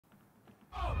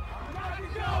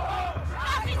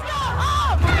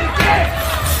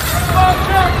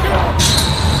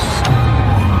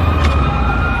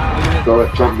So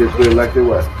if Trump gets reelected,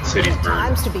 what? Cities burn.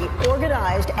 Times to be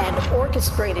organized and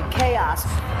orchestrated chaos.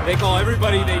 They call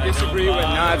everybody they disagree with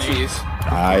Nazis.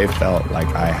 I felt like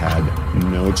I had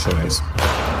no choice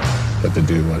but to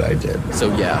do what I did.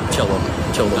 So yeah, kill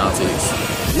them. Kill the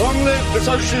Nazis. Long live the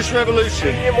socialist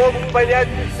revolution. And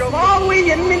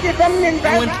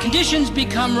when conditions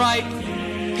become right,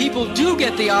 people do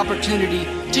get the opportunity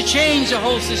to change the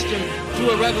whole system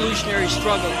through a revolutionary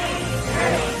struggle.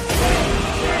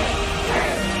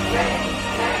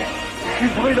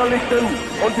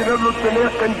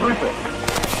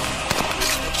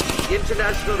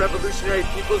 International Revolutionary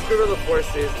People's Guerrilla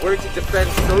Forces work to defend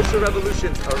social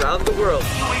revolutions around the world.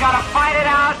 We gotta fight it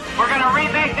out. We're gonna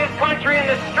remake this country in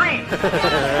the street.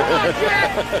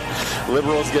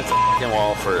 Liberals get the f***ing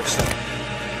wall first.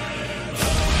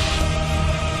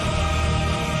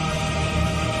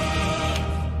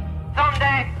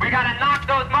 Someday, we gotta knock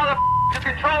those motherfuckers who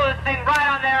control this thing right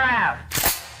on their ass.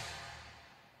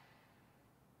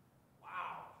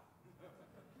 Wow.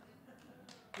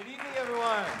 Good evening,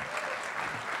 everyone.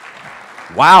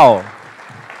 Wow.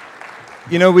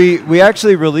 You know, we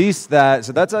actually released that.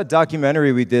 So that's a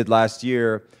documentary we did last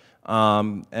year,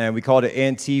 and we called it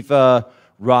Antifa,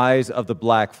 Rise of the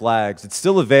Black Flags. It's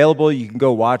still available. You can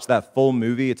go watch that full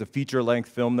movie. It's a feature-length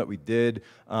film that we did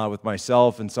with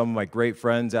myself and some of my great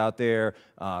friends out there,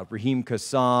 Raheem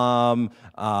Kassam,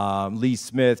 Lee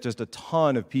Smith, just a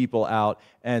ton of people out.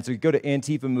 And so you go to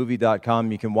antifamovie.com.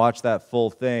 You can watch that full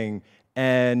thing.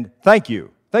 And thank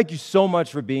you. Thank you so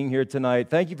much for being here tonight.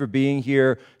 Thank you for being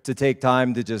here to take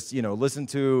time to just, listen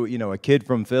to, a kid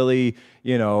from Philly,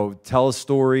 tell us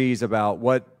stories about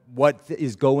what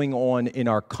is going on in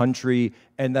our country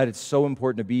and that it's so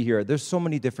important to be here. There's so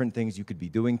many different things you could be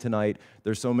doing tonight.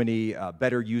 There's so many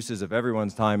better uses of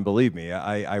everyone's time, believe me.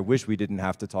 I wish we didn't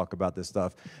have to talk about this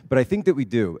stuff, but I think that we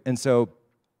do. And so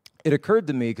it occurred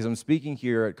to me, because I'm speaking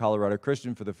here at Colorado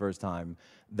Christian for the first time,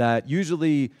 that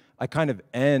usually I kind of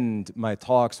end my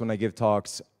talks when I give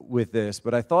talks with this,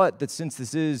 but I thought that since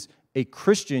this is a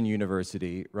Christian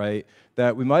university, right,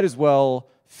 that we might as well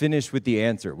finish with the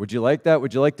answer. Would you like that?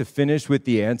 Would you like to finish with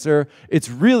the answer? It's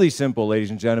really simple,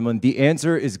 ladies and gentlemen. The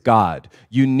answer is God.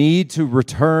 You need to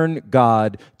return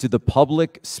God to the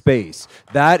public space.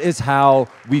 That is how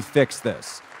we fix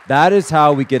this. That is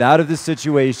how we get out of this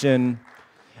situation.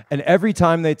 And every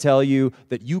time they tell you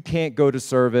that you can't go to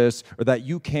service or that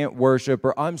you can't worship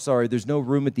or I'm sorry, there's no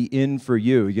room at the inn for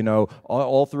you,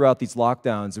 all throughout these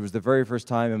lockdowns, it was the very first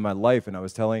time in my life, and I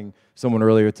was telling someone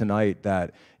earlier tonight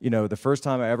that, the first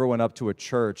time I ever went up to a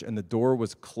church and the door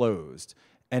was closed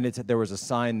and there was a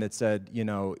sign that said,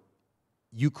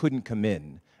 you couldn't come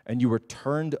in and you were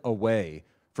turned away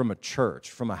from a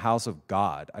church, from a house of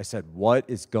God. I said, what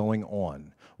is going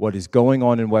on? What is going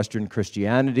on in Western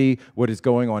Christianity? What is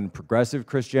going on in progressive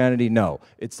Christianity? No,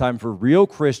 it's time for real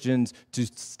Christians to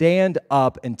stand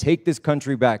up and take this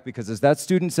country back, because as that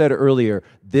student said earlier,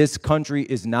 this country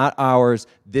is not ours.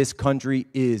 This country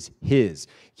is His.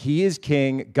 He is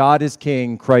king, God is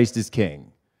king, Christ is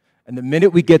king. And the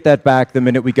minute we get that back, the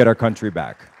minute we get our country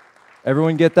back.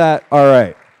 Everyone get that? All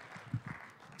right.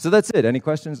 So that's it. Any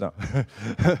questions? No.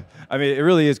 I mean, it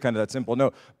really is kind of that simple.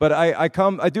 No, but I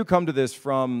do come to this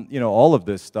from, all of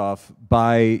this stuff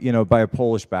by a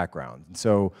Polish background. And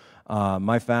so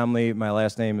my family, my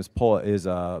last name is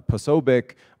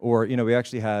Posobiec, or, we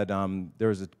actually had, there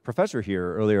was a professor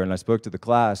here earlier, and I spoke to the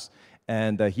class,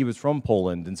 and he was from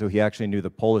Poland, and so he actually knew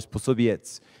the Polish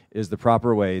Posobiec is the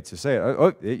proper way to say it.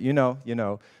 Oh, you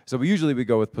know. So we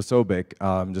go with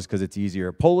Posobiec just because it's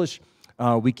easier. Polish.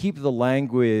 We keep the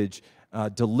language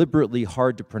deliberately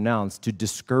hard to pronounce to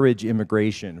discourage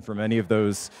immigration from any of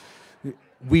those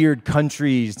weird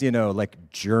countries,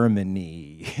 like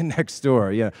Germany next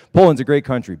door. Yeah, Poland's a great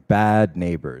country. Bad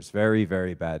neighbors, very,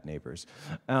 very bad neighbors.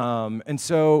 And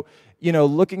so,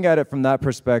 looking at it from that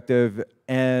perspective,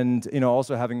 and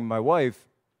also having my wife.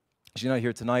 She's not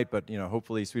here tonight, but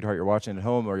hopefully, sweetheart, you're watching at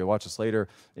home, or you'll watch us later.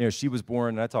 She was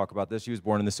born, and I talk about this. She was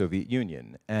born in the Soviet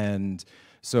Union, and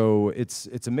so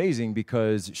it's amazing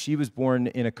because she was born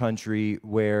in a country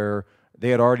where they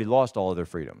had already lost all of their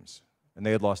freedoms, and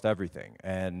they had lost everything,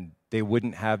 and they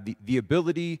wouldn't have the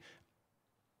ability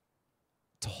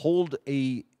to hold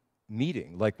a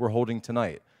meeting like we're holding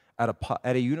tonight at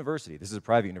a university. This is a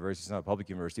private university; it's not a public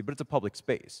university, but it's a public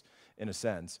space in a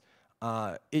sense.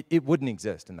 It wouldn't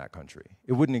exist in that country.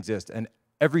 It wouldn't exist. And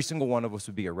every single one of us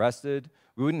would be arrested.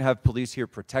 We wouldn't have police here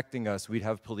protecting us. We'd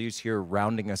have police here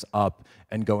rounding us up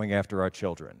and going after our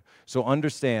children. So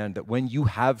understand that when you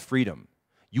have freedom,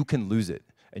 you can lose it.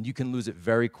 and you can lose it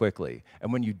very quickly.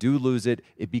 And when you do lose it,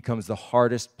 it becomes the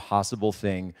hardest possible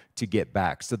thing to get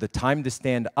back. So the time to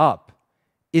stand up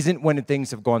isn't when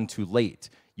things have gone too late.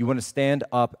 You want to stand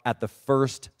up at the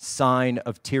first sign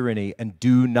of tyranny and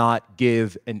do not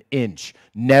give an inch.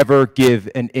 Never give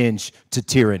an inch to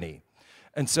tyranny.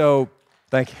 And so,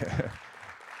 thank you.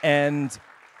 And,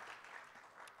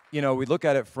 you know, we look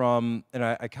at it from, and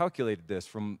I calculated this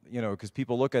from, you know, because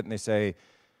people look at it and they say,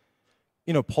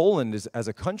 you know, Poland is, as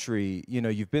a country, you know,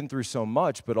 you've been through so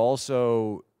much, but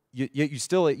also you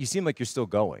seem like you're still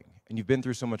going, and you've been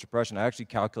through so much oppression. I actually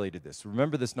calculated this.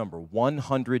 Remember this number,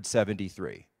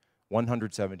 173.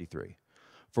 173.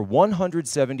 For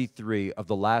 173 of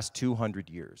the last 200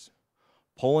 years,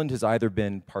 Poland has either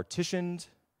been partitioned,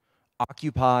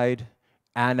 occupied,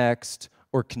 annexed,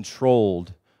 or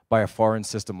controlled by a foreign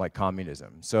system like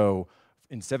communism. So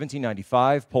in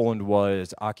 1795, Poland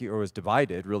was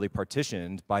divided, really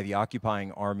partitioned, by the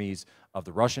occupying armies of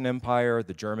the Russian Empire,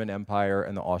 the German Empire,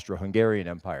 and the Austro-Hungarian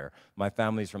Empire. My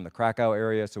family's from the Krakow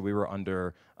area, so we were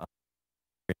under the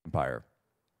Empire.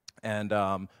 And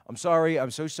I'm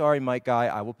so sorry, Mike Guy,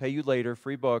 I will pay you later,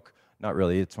 free book. Not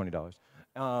really, it's $20.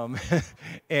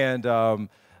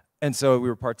 And so we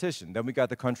were partitioned. Then we got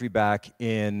the country back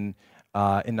in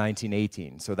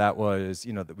 1918. So that was,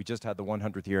 you know, that we just had the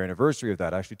 100th year anniversary of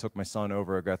that. I actually took my son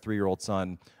over, I got a 3-year-old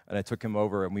son, and I took him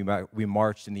over, and we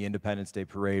marched in the Independence Day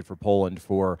parade for Poland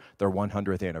for their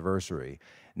 100th anniversary.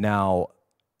 Now,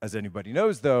 as anybody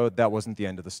knows, though, that wasn't the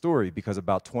end of the story, because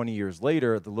about 20 years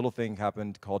later, the little thing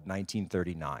happened called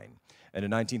 1939. And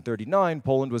in 1939,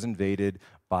 Poland was invaded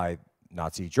by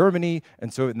Nazi Germany,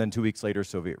 and then 2 weeks later,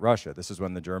 Soviet Russia. This is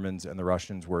when the Germans and the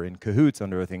Russians were in cahoots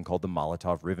under a thing called the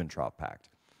Molotov-Ribbentrop Pact.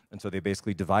 And so they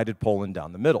basically divided Poland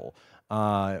down the middle.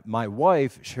 My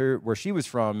wife, where she was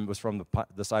from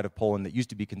the side of Poland that used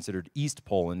to be considered East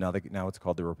Poland. Now it's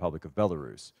called the Republic of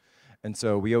Belarus. And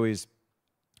so we always,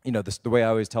 you know, the way I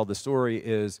always tell the story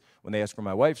is when they ask where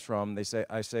my wife's from,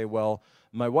 I say, well,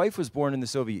 my wife was born in the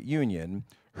Soviet Union.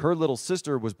 Her little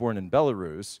sister was born in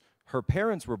Belarus. Her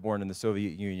parents were born in the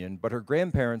Soviet Union, but her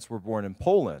grandparents were born in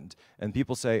Poland. And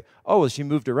people say, oh, well, she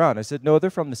moved around. I said, no, they're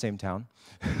from the same town.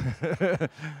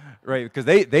 Right, because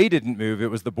they didn't move. It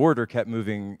was the border kept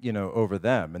moving, you know, over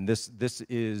them. And this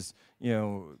is, you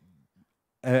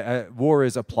know, war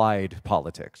is applied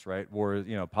politics, right? War,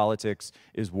 you know, politics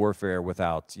is warfare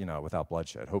without, you know, without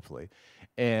bloodshed, hopefully.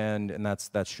 And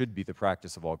that should be the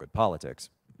practice of all good politics.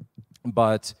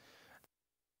 But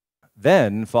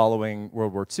then, following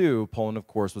World War II, Poland, of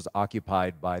course, was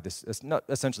occupied by this, not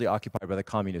essentially occupied by the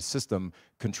communist system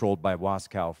controlled by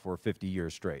Moscow for 50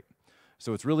 years straight.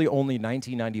 So it's really only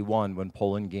 1991 when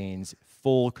Poland gains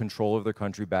full control of their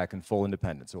country back and full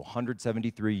independence. So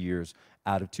 173 years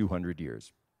out of 200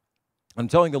 years. I'm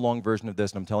telling the long version of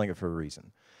this, and I'm telling it for a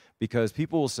reason. Because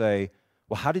people will say,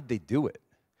 well, how did they do it?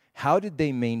 How did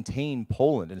they maintain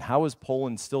Poland? And how is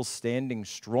Poland still standing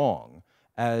strong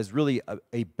as really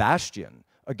a bastion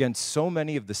against so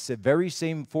many of the very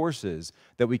same forces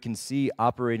that we can see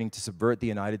operating to subvert the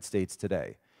United States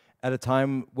today? At a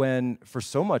time when, for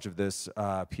so much of this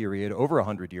period, over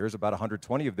 100 years, about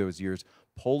 120 of those years,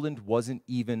 Poland wasn't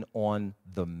even on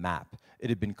the map. It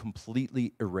had been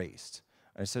completely erased.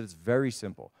 And I said it's very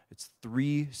simple. It's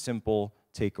 3 simple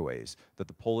takeaways that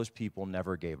the Polish people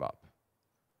never gave up: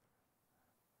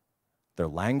 their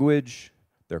language,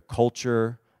 their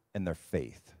culture, and their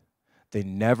faith. They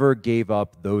never gave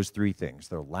up those 3 things: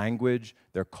 their language,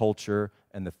 their culture,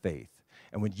 and the faith.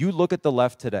 And when you look at the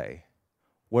left today,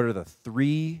 what are the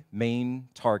 3 main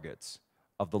targets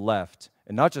of the left,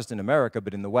 and not just in America,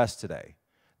 but in the West today?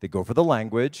 They go for the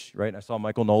language, right? I saw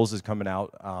Michael Knowles is coming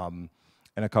out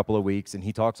in a couple of weeks, and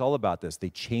he talks all about this. They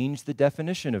change the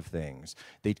definition of things.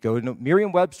 They go to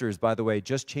Merriam-Webster's, by the way,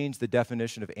 just changed the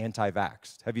definition of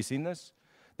anti-vax. Have you seen this?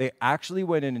 They actually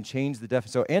went in and changed the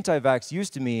definition. So anti-vax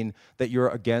used to mean that you're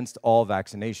against all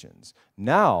vaccinations.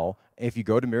 Now, if you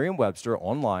go to Merriam-Webster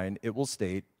online, it will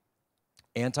state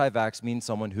anti-vax means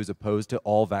someone who's opposed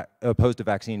to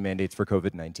vaccine mandates for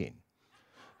COVID-19.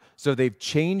 So they've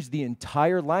changed the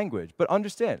entire language. But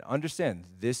understand,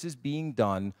 this is being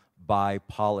done by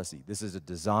policy. This is a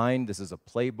design, this is a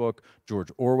playbook. George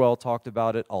Orwell talked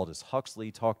about it, Aldous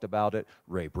Huxley talked about it,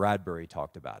 Ray Bradbury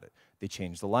talked about it. They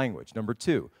change the language. Number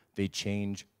 2, they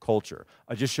change culture.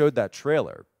 I just showed that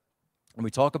trailer. And we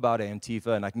talk about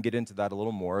Antifa, and I can get into that a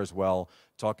little more as well,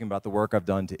 talking about the work I've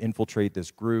done to infiltrate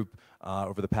this group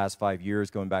over the past 5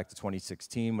 years, going back to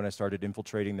 2016 when I started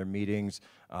infiltrating their meetings.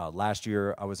 Last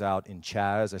year, I was out in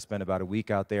Chaz. I spent about a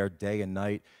week out there, day and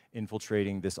night,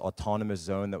 infiltrating this autonomous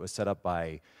zone that was set up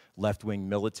by left-wing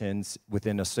militants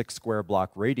within a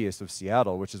 6-square-block radius of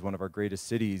Seattle, which is one of our greatest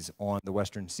cities on the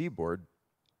western seaboard.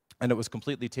 And it was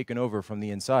completely taken over from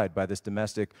the inside by this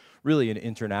domestic, really an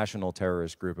international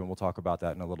terrorist group. And we'll talk about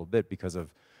that in a little bit because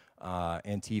of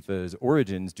Antifa's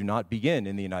origins do not begin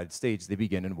in the United States. They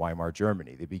begin in Weimar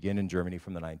Germany. They begin in Germany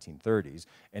from the 1930s.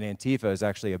 And Antifa is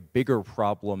actually a bigger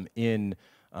problem in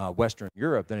Western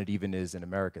Europe than it even is in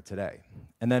America today.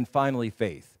 And then finally,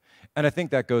 faith. And I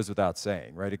think that goes without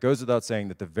saying, right? It goes without saying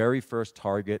that the very first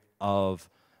target of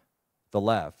the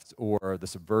left or the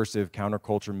subversive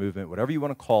counterculture movement, whatever you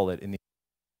want to call it,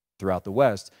 throughout the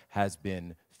West has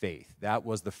been faith. That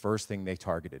was the first thing they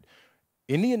targeted.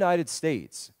 In the United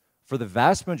States, for the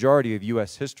vast majority of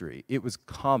US history, it was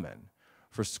common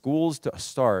for schools to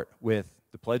start with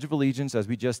the Pledge of Allegiance, as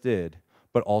we just did,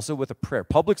 but also with a prayer.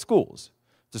 Public schools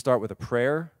to start with a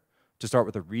prayer, to start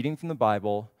with a reading from the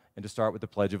Bible, and to start with the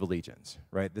Pledge of Allegiance,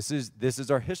 right? This is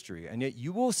our history. And yet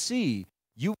you will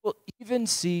even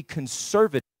see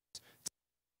conservatives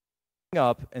standing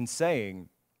up and saying,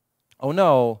 oh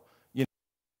no,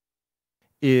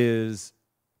 is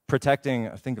protecting,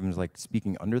 I think I'm like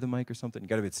speaking under the mic or something.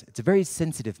 It's a very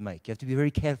sensitive mic. You have to be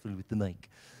very careful with the mic.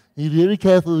 Be very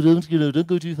careful, don't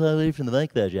go too far away from the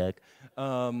mic there, Jack.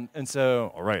 And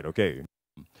so, all right, okay.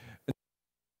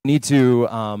 Need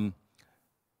to,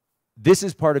 this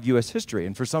is part of US history,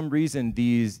 and for some reason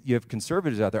you have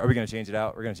conservatives out there. Are we gonna change it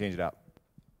out? We're gonna change it out.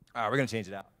 All right, we're going to change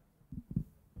it out.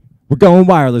 We're going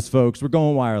wireless, folks. We're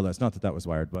going wireless. Not that that was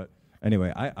wired, but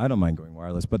anyway, I don't mind going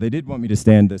wireless. But they did want me to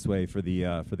stand this way for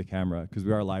the camera because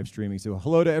we are live streaming. So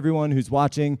hello to everyone who's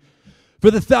watching, for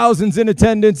the thousands in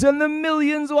attendance and the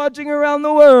millions watching around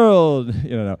the world.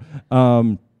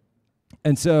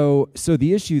 And so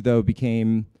the issue though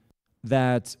became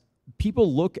that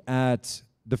people look at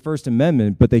the First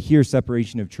Amendment, but they hear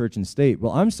separation of church and state.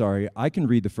 Well, I'm sorry. I can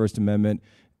read the First Amendment.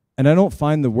 And I don't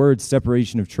find the words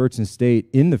separation of church and state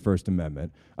in the First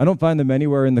Amendment. I don't find them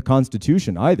anywhere in the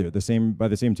Constitution either. By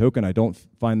the same token, I don't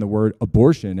find the word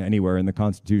abortion anywhere in the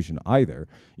Constitution either.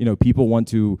 People want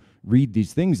to read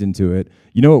these things into it.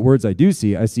 You know what words I do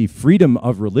see? I see freedom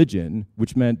of religion,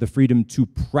 which meant the freedom to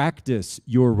practice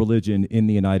your religion in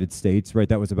the United States, right?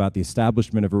 That was about the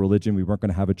establishment of a religion. We weren't going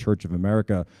to have a Church of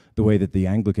America the way that the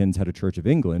Anglicans had a Church of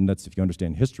England. That's, if you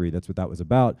understand history, that's what that was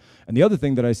about. And the other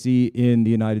thing that I see in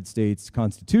the United States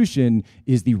Constitution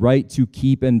is the right to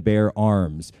keep and bear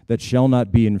arms that shall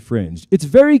not be infringed. It's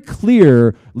very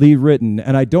clearly written,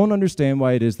 and I don't understand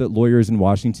why it is that lawyers in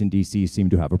Washington, D.C. seem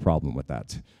to have a problem with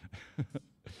that.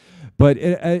 But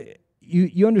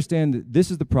you understand that this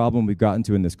is the problem we've gotten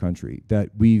to in this country, that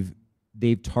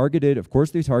they've targeted, of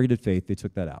course they targeted faith, they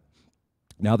took that out.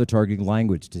 Now they're targeting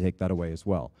language to take that away as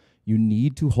well. You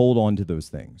need to hold on to those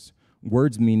things.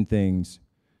 Words mean things.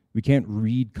 We can't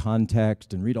read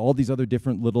context and read all these other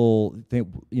different little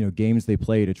games they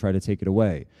play to try to take it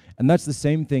away. And that's the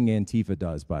same thing Antifa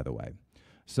does, by the way.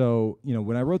 So,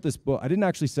 when I wrote this book, I didn't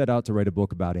actually set out to write a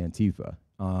book about Antifa.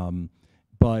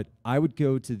 But I would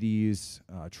go to these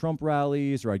Trump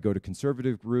rallies, or I'd go to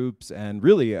conservative groups, and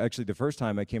really, actually, the first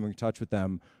time I came in touch with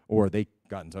them, or they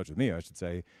got in touch with me, I should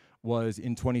say, was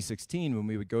in 2016 when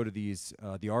we would go to these,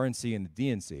 the RNC and the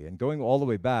DNC. And going all the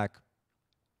way back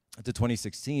to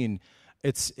 2016,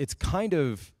 it's kind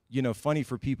of, funny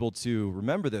for people to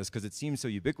remember this because it seems so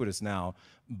ubiquitous now,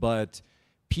 but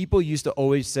people used to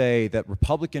always say that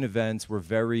Republican events were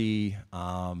very,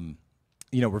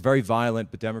 were very violent,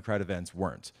 but Democrat events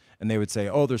weren't. And they would say,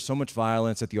 oh, there's so much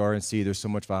violence at the RNC, there's so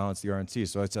much violence at the RNC.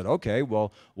 So I said, okay,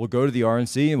 well, we'll go to the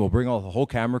RNC and we'll bring all the whole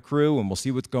camera crew and we'll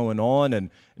see what's going on and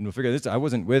we'll figure this.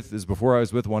 This is before I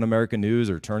was with One American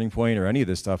News or Turning Point or any of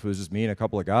this stuff. It was just me and a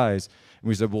couple of guys. And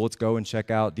we said, well, let's go and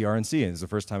check out the RNC. And it's the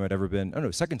first time I'd ever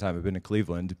been, second time I've been in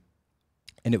Cleveland.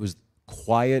 And it was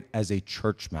quiet as a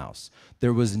church mouse.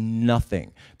 There was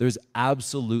nothing. There's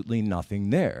absolutely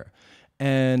nothing there.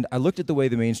 And I looked at the way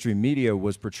the mainstream media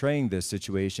was portraying this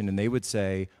situation, and they would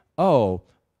say, oh,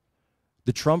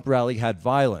 the Trump rally had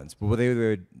violence. But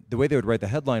the way they would write the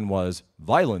headline was,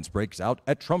 violence breaks out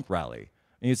at Trump rally.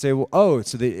 And you'd say, well, oh,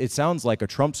 so it sounds like a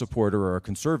Trump supporter or a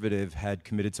conservative had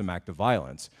committed some act of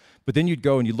violence. But then you'd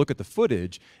go and you'd look at the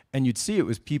footage, and you'd see it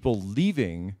was people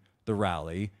leaving the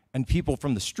rally and people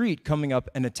from the street coming up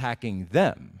and attacking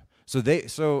them.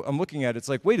 So I'm looking at it, it's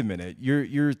like, wait a minute,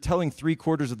 you're telling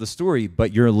 3/4 of the story,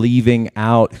 but you're leaving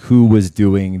out who was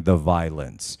doing the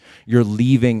violence. You're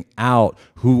leaving out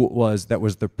who was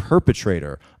the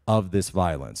perpetrator of this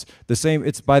violence.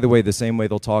 It's by the way the same way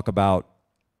they'll talk about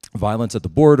violence at the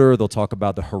border. They'll talk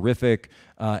about the horrific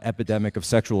epidemic of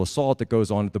sexual assault that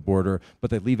goes on at the border, but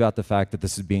they leave out the fact that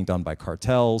this is being done by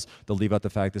cartels. They'll leave out the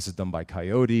fact this is done by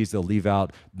coyotes. They'll leave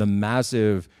out the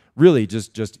massive, really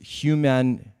just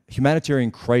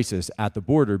humanitarian crisis at the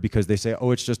border because they say,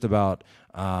 oh, it's just about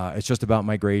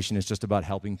migration. It's just about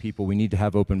helping people. We need to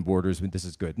have open borders. This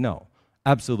is good. No.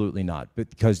 Absolutely not, but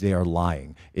because they are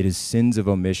lying. It is sins of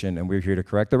omission, and we're here to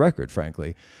correct the record,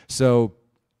 frankly. So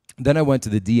then I went to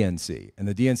the DNC, and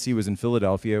the DNC was in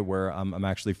Philadelphia, where I'm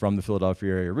actually from the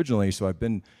Philadelphia area originally, so I've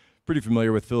been pretty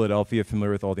familiar with Philadelphia,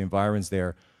 familiar with all the environs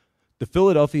there. The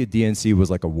Philadelphia DNC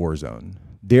was like a war zone.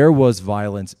 There was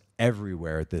violence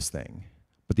everywhere at this thing.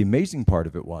 But the amazing part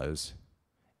of it was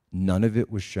none of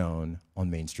it was shown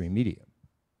on mainstream media.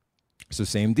 So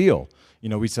same deal. You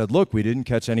know, we said, look, we didn't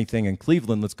catch anything in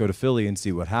Cleveland. Let's go to Philly and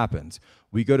see what happens.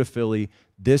 We go to Philly.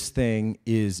 This thing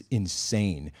is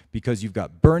insane because you've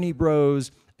got Bernie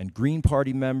bros and Green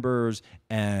Party members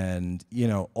and, you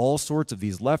know, all sorts of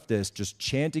these leftists just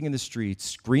chanting in the streets,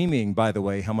 screaming, by the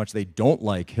way, how much they don't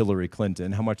like Hillary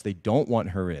Clinton, how much they don't want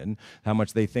her in, how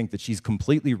much they think that she's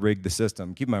completely rigged the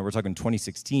system. Keep in mind, we're talking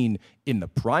 2016 in the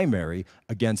primary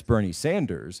against Bernie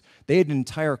Sanders. They had an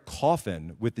entire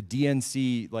coffin with the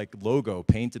DNC like logo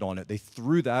painted on it. They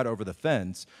threw that over the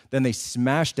fence. Then they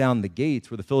smashed down the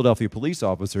gates where the Philadelphia police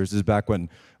officers, this is back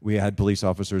when we had police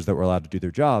officers that were allowed to do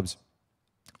their jobs,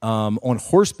 on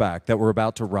horseback that were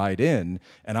about to ride in,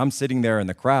 and I'm sitting there in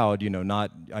the crowd, you know,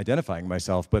 not identifying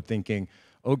myself, but thinking,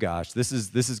 oh gosh, this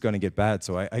is going to get bad.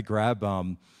 So I grab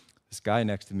this guy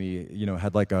next to me, you know,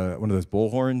 had like one of those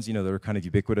bullhorns, you know, that are kind of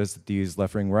ubiquitous at these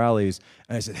left-wing rallies,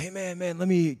 and I said, hey man,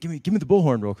 give me the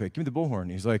bullhorn real quick, give me the bullhorn.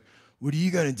 And he's like, what are you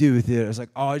gonna do with it? I was like,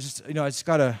 oh, I just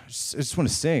want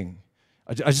to sing.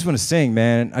 I just want to sing,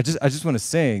 man. I just want to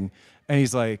sing. And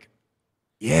he's like,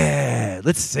 yeah,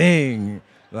 let's sing.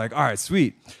 Like, all right,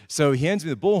 sweet. So he hands me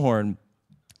the bullhorn,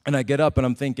 and I get up, and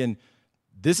I'm thinking,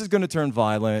 this is going to turn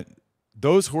violent.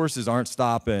 Those horses aren't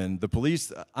stopping. The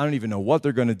police, I don't even know what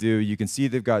they're going to do. You can see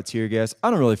they've got tear gas. I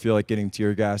don't really feel like getting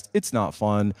tear gassed. It's not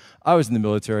fun. I was in the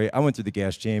military. I went through the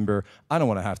gas chamber. I don't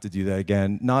want to have to do that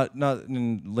again. Not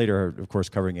later, of course,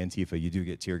 covering Antifa, you do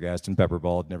get tear gassed and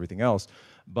pepperballed and everything else.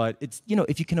 But it's, you know,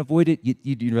 if you can avoid it,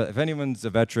 if anyone's a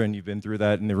veteran, you've been through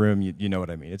that in the room, you know what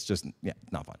I mean. It's just, yeah,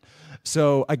 not fun.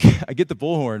 So I get the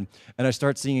bullhorn, and I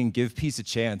start singing Give Peace a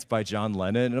Chance by John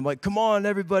Lennon. And I'm like, come on,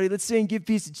 everybody, let's sing Give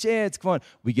Peace a Chance. Come on.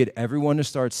 We get everyone to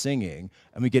start singing,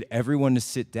 and we get everyone to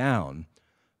sit down.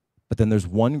 But then there's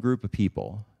one group of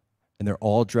people, and they're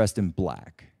all dressed in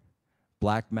black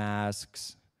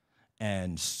masks,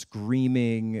 and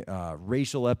screaming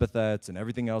racial epithets and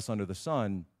everything else under the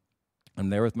sun. I'm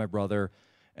there with my brother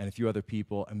and a few other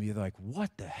people, and we're like,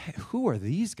 what the heck? Who are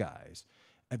these guys?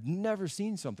 I've never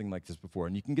seen something like this before.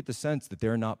 And you can get the sense that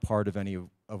they're not part of any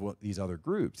of what these other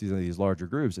groups, these larger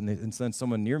groups. And then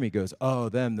someone near me goes, oh,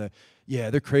 yeah,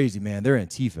 they're crazy, man. They're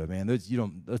Antifa, man. That's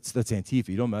Antifa.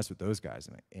 You don't mess with those guys.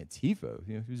 I'm like, Antifa?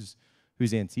 You know, who's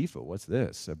Antifa? What's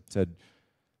this? I said,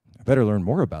 I better learn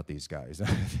more about these guys.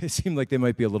 It seemed like they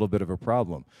might be a little bit of a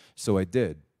problem. So I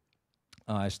did.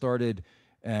 I started...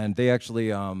 And they actually,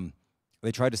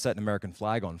 they tried to set an American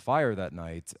flag on fire that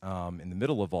night in the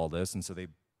middle of all this. And so they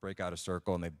break out a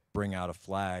circle and they bring out a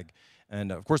flag.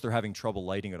 And of course, they're having trouble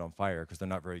lighting it on fire because they're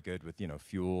not very good with, you know,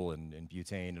 fuel and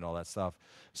butane and all that stuff.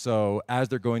 So as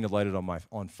they're going to light it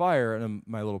on fire, and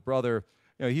my little brother,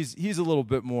 you know, he's a little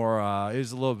bit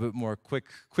more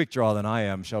quick draw than I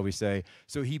am, shall we say.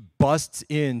 So he busts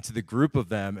into the group of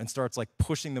them and starts like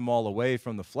pushing them all away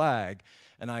from the flag.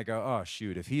 And I go, oh,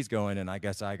 shoot, if he's going in, I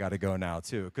guess I got to go now,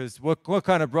 too. Because what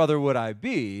kind of brother would I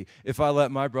be if I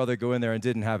let my brother go in there and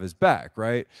didn't have his back,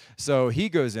 right? So he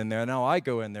goes in there. Now I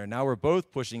go in there. Now we're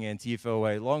both pushing Antifa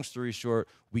away. Long story short,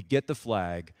 we get the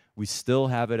flag. We still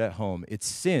have it at home. It's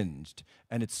singed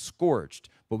and it's scorched,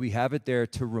 but we have it there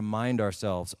to remind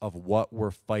ourselves of what we're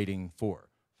fighting for.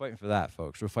 Fighting for that,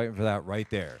 folks. We're fighting for that right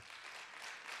there.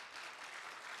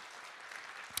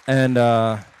 And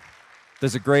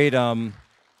there's a great...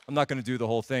 I'm not going to do the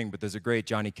whole thing, but there's a great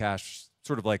Johnny Cash,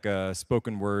 sort of like a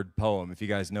spoken word poem, if you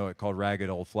guys know it, called Ragged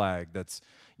Old Flag. That's,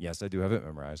 yes, I do have it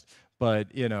memorized.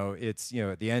 But, you know, it's, you know,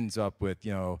 it ends up with,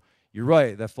 you know, you're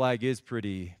right, that flag is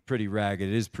pretty ragged,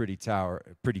 it is pretty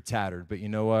tattered, but you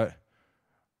know what?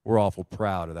 we're awful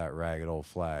proud of that ragged old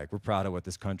flag. We're proud of what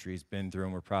this country's been through,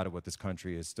 and we're proud of what this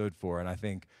country has stood for. And I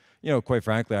think, you know, quite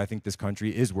frankly, I think this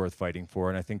country is worth fighting for,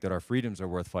 and I think that our freedoms are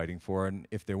worth fighting for. And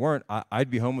if they weren't, I'd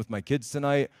be home with my kids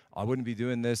tonight. I wouldn't be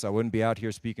doing this. I wouldn't be out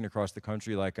here speaking across the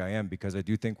country like I am, because I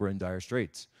do think we're in dire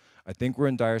straits. I think we're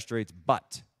in dire straits,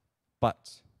 but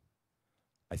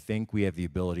I think we have the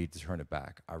ability to turn it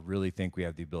back. I really think we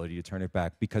have the ability to turn it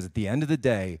back, because at the end of the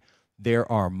day,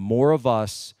 there are more of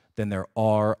us than there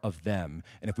are of them.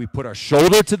 And if we put our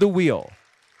shoulder to the wheel,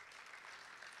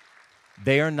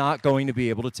 they are not going to be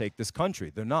able to take this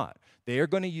country. They're not. They are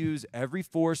going to use every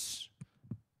force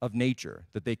of nature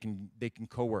that they can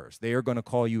coerce. They are going to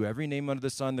call you every name under the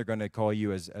sun. They're going to call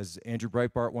you, as Andrew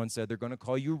Breitbart once said, they're going to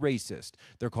call you racist.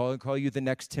 They're going to call you the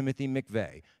next Timothy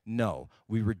McVeigh. No,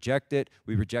 we reject it.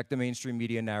 We reject the mainstream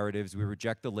media narratives. We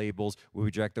reject the labels. We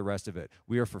reject the rest of it.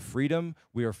 We are for freedom.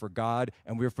 We are for God.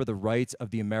 And we are for the rights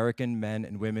of the American men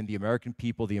and women, the American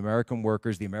people, the American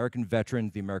workers, the American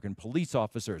veterans, the American police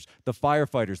officers, the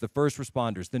firefighters, the first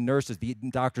responders, the nurses, the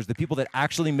doctors, the people that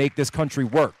actually make this country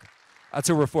work. That's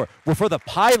what we're for. We're for the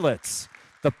pilots.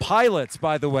 The pilots,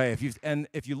 by the way, if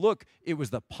you look, it was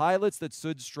the pilots that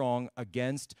stood strong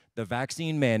against the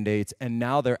vaccine mandates, and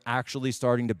now they're actually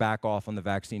starting to back off on the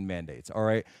vaccine mandates, all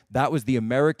right? That was the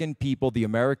American people, the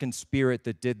American spirit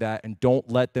that did that, and don't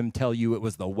let them tell you it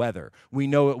was the weather. We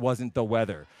know it wasn't the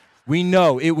weather. We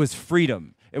know it was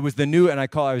freedom. It was the new, and I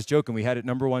was joking, we had it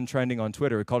 #1 trending on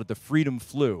Twitter. We called it the freedom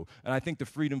flu. And I think the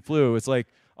freedom flu, it's like,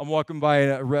 I'm walking by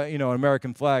an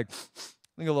American flag.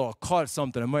 I think I caught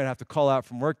something. I might have to call out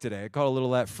from work today. I caught a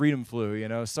little of that freedom flu, you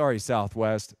know. Sorry,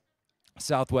 Southwest.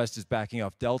 Southwest is backing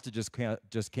off. Delta just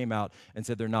came out and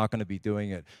said they're not going to be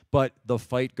doing it. But the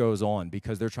fight goes on,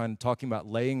 because they're talking about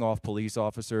laying off police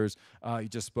officers. You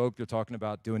just spoke. They're talking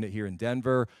about doing it here in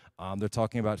Denver. They're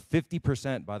talking about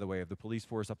 50%, by the way, of the police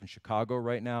force up in Chicago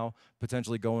right now,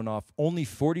 potentially going off. Only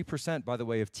 40%, by the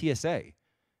way, of TSA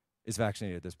is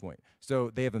vaccinated at this point.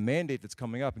 So they have a mandate that's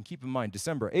coming up. And keep in mind,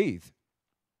 December 8th,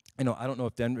 I don't know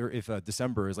if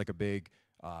December is like a big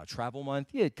travel month.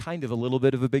 Yeah, kind of a little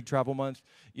bit of a big travel month,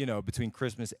 you know, between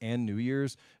Christmas and New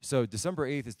Year's. So December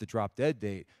 8th is the drop dead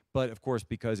date. But of course,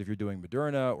 because if you're doing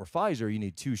Moderna or Pfizer, you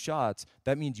need 2 shots.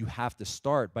 That means you have to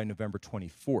start by November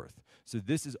 24th. So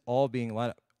this is all being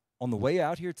lined up. On the way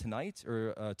out here tonight,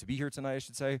 or to be here tonight, I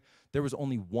should say, there was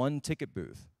only one ticket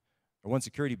booth, or one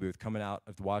security booth coming out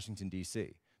of Washington,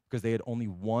 D.C., because they had only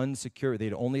they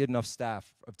had only enough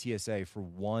staff of TSA for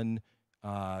one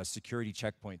security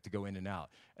checkpoint to go in and out.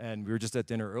 And we were just at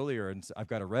dinner earlier, and I've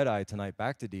got a red eye tonight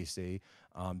back to DC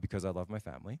because I love my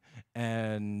family.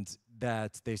 And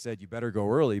that they said, you better go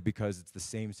early, because it's the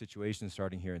same situation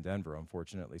starting here in Denver,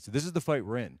 unfortunately. So this is the fight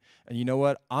we're in. And you know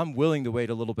what? I'm willing to wait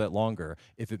a little bit longer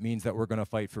if it means that we're going to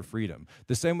fight for freedom.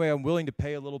 The same way I'm willing to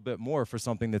pay a little bit more for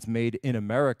something that's made in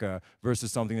America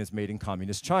versus something that's made in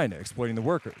communist China, exploiting the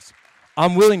workers.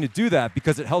 I'm willing to do that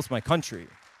because it helps my country.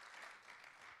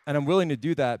 And I'm willing to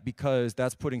do that because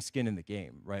that's putting skin in the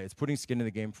game, right? It's putting skin in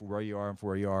the game for where you are and for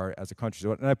where you are as a country.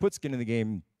 So, and I put skin in the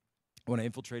game when I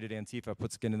infiltrated Antifa. I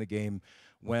put skin in the game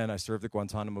when I served at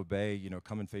Guantanamo Bay, you know,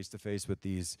 coming face to face with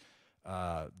these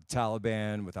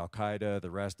Taliban, with Al-Qaeda,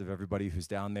 the rest of everybody who's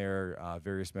down there,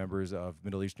 various members of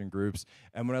Middle Eastern groups.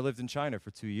 And when I lived in China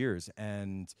for 2 years,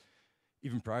 and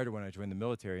even prior to when I joined the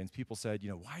military, and people said, you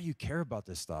know, why do you care about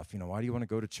this stuff? You know, why do you want to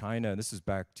go to China? And this is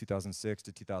back 2006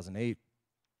 to 2008.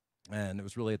 And it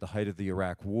was really at the height of the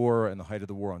Iraq War and the height of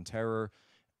the War on Terror.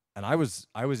 And I was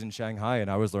in Shanghai,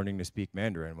 and I was learning to speak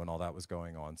Mandarin when all that was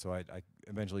going on. So I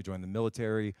eventually joined the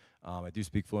military. I do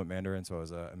speak fluent Mandarin, so I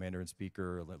was a Mandarin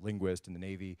speaker, a linguist in the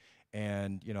Navy.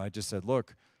 And you know, I just said,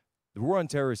 look, the War on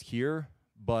Terror is here,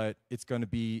 but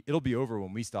it'll be over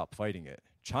when we stop fighting it.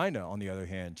 China, on the other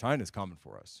hand, China's coming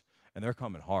for us, and they're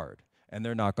coming hard. And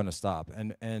they're not going to stop.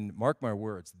 And mark my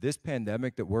words, this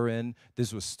pandemic that we're in,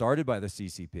 this was started by the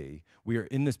CCP. We are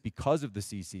in this because of the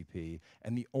CCP.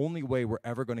 And the only way we're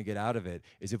ever going to get out of it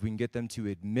is if we can get them to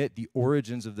admit the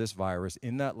origins of this virus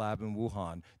in that lab in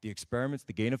Wuhan, the experiments,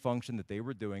 the gain of function that they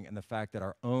were doing, and the fact that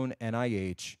our own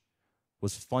NIH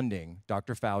was funding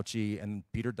Dr. Fauci and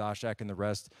Peter Daszak and the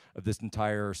rest of this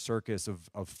entire circus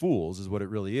of fools, is what it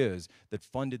really is, that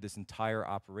funded this entire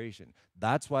operation.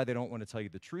 That's why they don't want to tell you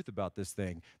the truth about this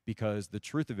thing, because the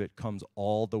truth of it comes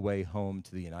all the way home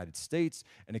to the United States,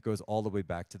 and it goes all the way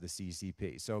back to the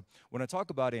CCP. So when I talk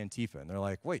about Antifa, and they're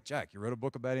like, wait, Jack, you wrote a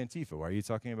book about Antifa. Why are you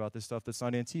talking about this stuff that's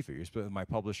not Antifa? My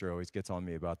publisher always gets on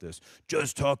me about this.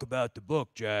 Just talk about the book,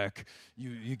 Jack.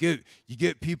 You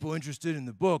get people interested in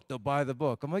the book, they'll buy the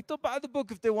book. I'm like, they'll buy the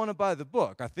book if they want to buy the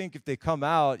book. I think if they come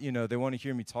out, you know, they want to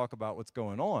hear me talk about what's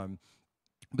going on.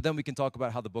 But then we can talk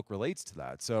about how the book relates to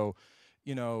that. So,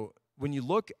 you know, when you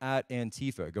look at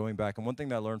Antifa, going back, and one thing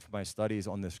that I learned from my studies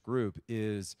on this group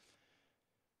is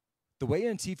the way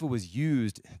Antifa was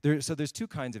used. So there's two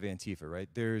kinds of Antifa, right?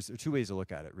 There's two ways to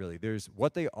look at it, really. There's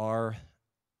what they are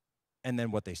and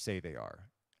then what they say they are.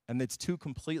 And it's two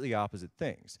completely opposite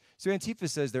things. So Antifa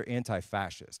says they're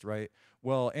anti-fascist, right?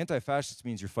 Well, anti-fascist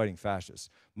means you're fighting fascists.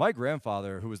 My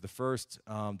grandfather, who was the first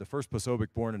Posobiec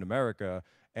born in America,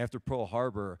 after Pearl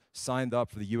Harbor, signed up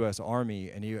for the U.S.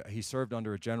 Army, and he served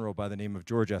under a general by the name of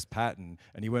George S. Patton,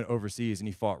 and he went overseas and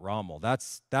he fought Rommel.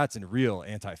 That's a real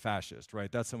anti-fascist, right?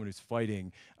 That's someone who's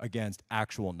fighting against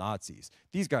actual Nazis.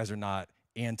 These guys are not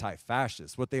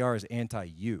anti-fascist. What they are is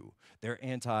anti-you. They're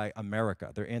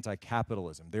anti-America. They're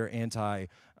anti-capitalism. They're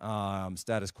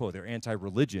anti-status quo. They're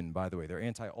anti-religion, by the way. They're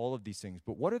anti all of these things.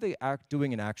 But what are they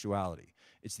doing in actuality?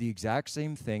 It's the exact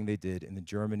same thing they did in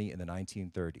Germany in the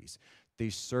 1930s. They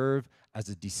serve as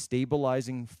a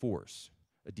destabilizing force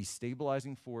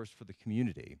for the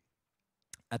community,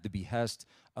 at the behest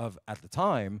of, at the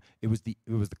time, it was the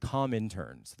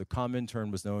Comintern. The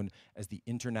Comintern was known as the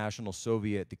International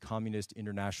Soviet, the Communist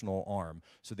International Arm.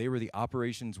 So they were the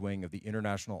operations wing of the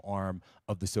international arm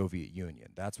of the Soviet Union.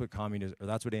 That's what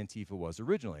Antifa was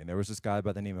originally. And there was this guy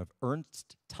by the name of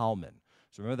Ernst Thälmann.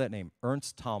 So remember that name,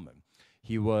 Ernst Thälmann.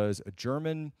 He was a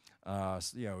German, he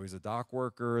was a dock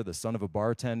worker, the son of a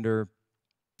bartender.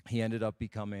 He ended up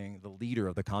becoming the leader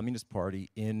of the Communist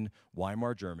Party in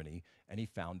Weimar, Germany, and he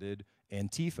founded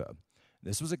Antifa.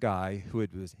 This was a guy who had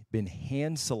been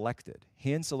hand-selected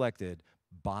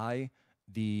by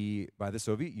the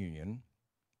Soviet Union,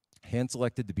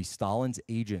 hand-selected to be Stalin's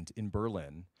agent in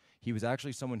Berlin. He was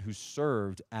actually someone who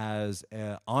served as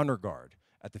an honor guard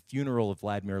at the funeral of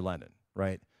Vladimir Lenin,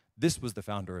 right? This was the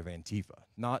founder of Antifa,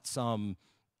 not some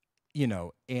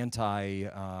anti-Nazi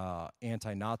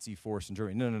force in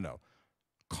Germany. No.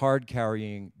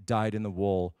 Card-carrying,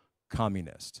 dyed-in-the-wool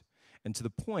communist. And to the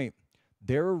point,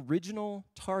 their original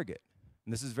target,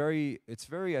 and this is very,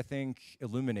 I think,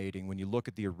 illuminating when you look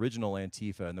at the original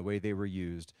Antifa and the way they were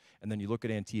used, and then you look at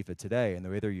Antifa today and the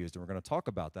way they're used, and we're going to talk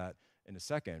about that in a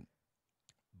second.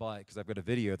 But because I've got a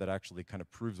video that actually kind of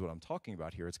proves what I'm talking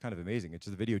about here. It's kind of amazing.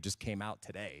 The video just came out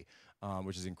today,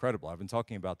 which is incredible. I've been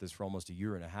talking about this for almost a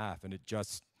year and a half, and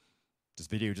this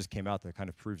video just came out that kind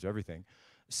of proves everything.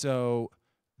 So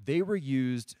they were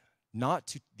used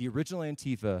the original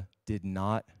Antifa did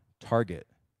not target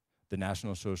the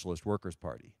National Socialist Workers'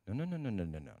 Party. No.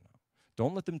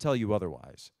 Don't let them tell you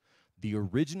otherwise. The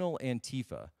original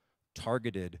Antifa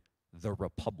targeted the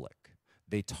Republic.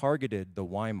 They targeted the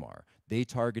Weimar. They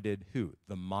targeted who?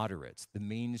 The moderates, the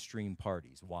mainstream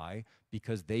parties. Why?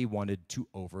 Because they wanted to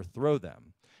overthrow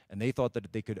them. And they thought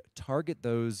that they could target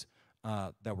those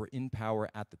that were in power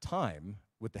at the time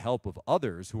with the help of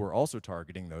others who were also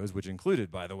targeting those, which included,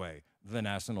 by the way, the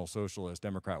National Socialist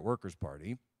Democrat Workers'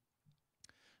 Party,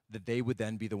 that they would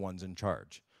then be the ones in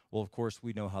charge. Well, of course,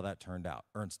 we know how that turned out.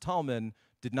 Ernst Thälmann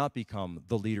did not become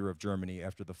the leader of Germany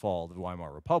after the fall of the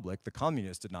Weimar Republic. The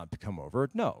communists did not become over.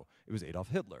 No, it was Adolf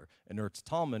Hitler. And Ernst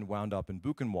Thälmann wound up in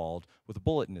Buchenwald with a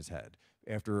bullet in his head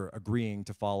after agreeing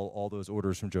to follow all those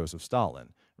orders from Joseph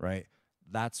Stalin, right?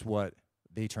 That's what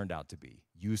they turned out to be,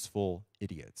 useful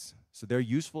idiots. So they're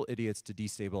useful idiots to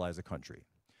destabilize a country.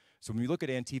 So when we look at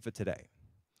Antifa today,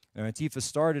 now, Antifa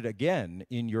started again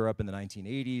in Europe in the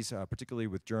 1980s, particularly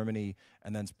with Germany,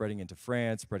 and then spreading into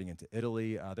France, spreading into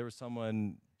Italy. There was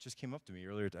someone just came up to me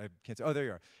earlier. I can't say, oh, there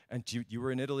you are. And you were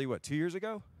in Italy, what, 2 years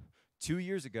ago? 2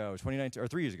 years ago, 2019, or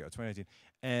 3 years ago, 2019.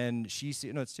 And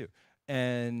it's 2.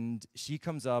 And she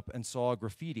comes up and saw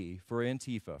graffiti for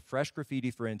Antifa, fresh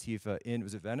graffiti for Antifa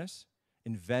was it Venice?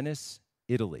 In Venice,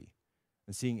 Italy.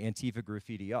 And seeing Antifa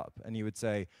graffiti up. And you would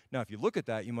say, now, if you look at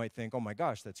that, you might think, oh my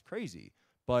gosh, that's crazy.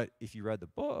 But if you read the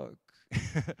book,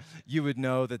 you would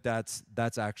know that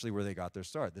that's actually where they got their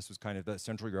start. This was kind of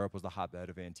Central Europe was the hotbed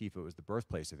of Antifa. It was the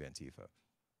birthplace of Antifa.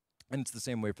 And it's the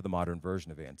same way for the modern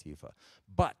version of Antifa.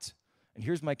 But, and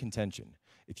here's my contention,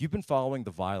 if you've been following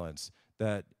the violence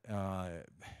that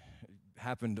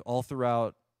happened all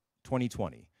throughout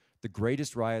 2020, the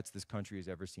greatest riots this country has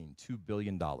ever seen, $2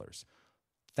 billion.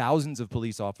 Thousands of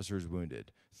police officers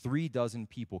wounded, 36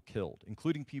 people killed,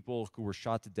 including people who were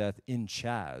shot to death in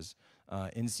Chaz,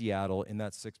 in Seattle, in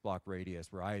that 6-block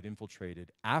radius where I had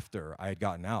infiltrated after I had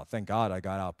gotten out. Thank God I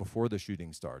got out before the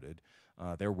shooting started.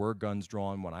 There were guns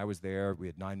drawn when I was there. We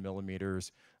had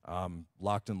 9mm,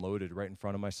 locked and loaded right in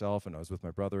front of myself, and I was with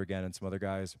my brother again and some other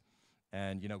guys.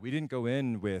 And, we didn't go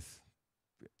in with,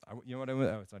 you know what I went,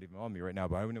 oh, it's not even on me right now,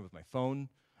 but I went in with my phone,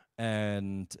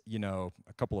 and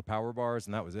a couple of power bars,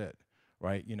 and that was it,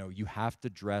 right? You know, you have to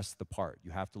dress the part.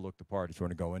 You have to look the part if you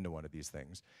want to go into one of these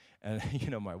things. And, you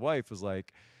know, my wife was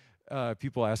like,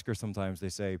 people ask her sometimes, they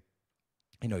say,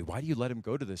 you know, why do you let him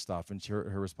go to this stuff? And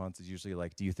her response is usually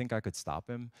like, do you think I could stop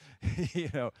him? You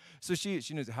know, so she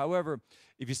knows. However,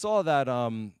 if you saw that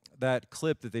that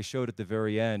clip that they showed at the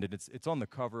very end, and it's on the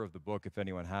cover of the book if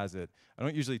anyone has it. I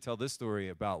don't usually tell this story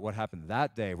about what happened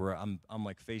that day where I'm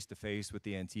like face to face with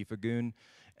the Antifa goon,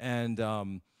 and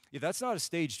yeah, that's not a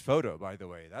staged photo, by the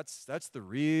way. That's the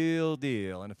real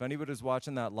deal. And if anybody's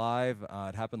watching that live,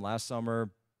 it happened last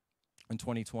summer in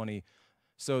 2020.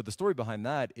 So the story behind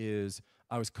that is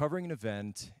I was covering an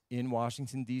event in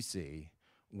Washington, D.C.,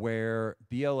 where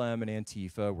BLM and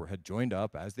Antifa had joined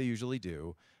up, as they usually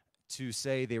do, to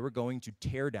say they were going to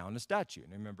tear down a statue.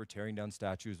 And I remember tearing down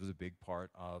statues was a big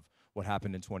part of what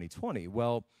happened in 2020.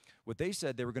 Well, what they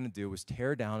said they were going to do was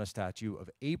tear down a statue of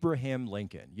Abraham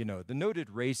Lincoln, you know, the noted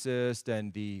racist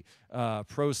and the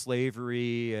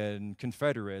pro-slavery and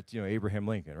Confederate, you know, Abraham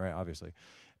Lincoln, right, obviously.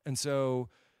 And so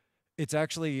it's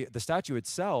actually, the statue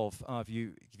itself, if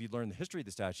you learn the history of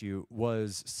the statue,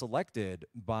 was selected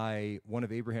by one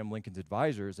of Abraham Lincoln's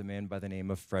advisors, a man by the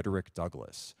name of Frederick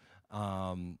Douglass.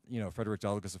 You know, Frederick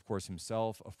Douglass, of course,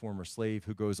 himself, a former slave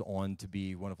who goes on to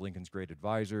be one of Lincoln's great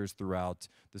advisors throughout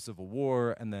the Civil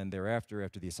War, and then thereafter,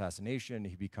 after the assassination,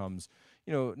 he becomes,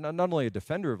 you know, not only a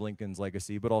defender of Lincoln's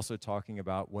legacy, but also talking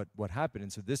about what happened.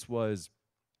 And so this was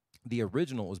the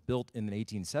original, was built in the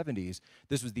 1870s.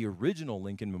 This was the original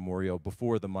Lincoln Memorial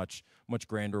before the much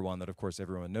grander one that, of course,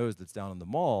 everyone knows that's down in the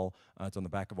mall. It's on the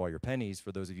back of all your pennies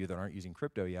for those of you that aren't using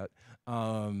crypto yet.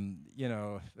 You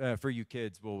know, for you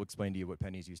kids, we'll explain to you what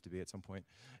pennies used to be at some point.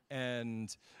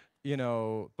 And, you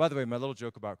know, by the way, my little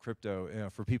joke about crypto, you know,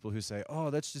 for people who say, oh,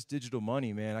 that's just digital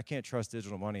money, man, I can't trust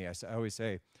digital money. I always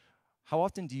say, how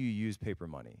often do you use paper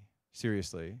money?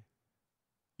 Seriously?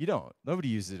 You don't. Nobody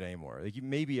uses it anymore. Like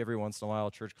maybe every once in a while,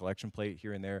 a church collection plate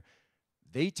here and there.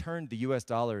 They turned the US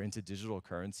dollar into digital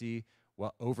currency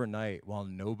overnight while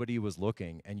nobody was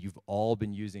looking, and you've all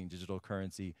been using digital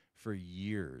currency for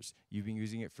years. You've been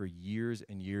using it for years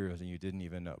and years, and you didn't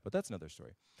even know. But that's another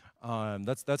story.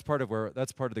 That's part of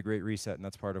the Great Reset, and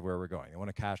that's part of where we're going. I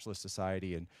want a cashless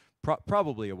society and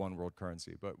probably a one world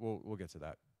currency, but we'll get to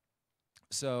that.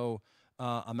 So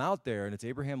I'm out there, and it's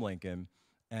Abraham Lincoln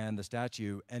and the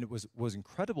statue, and it was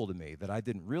incredible to me that I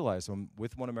didn't realize. So I'm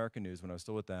with One American News when I was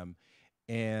still with them,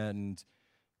 and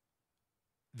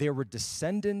there were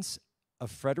descendants of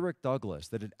Frederick Douglass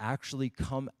that had actually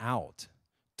come out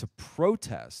to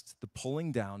protest the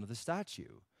pulling down of the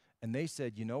statue. And they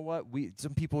said, you know what,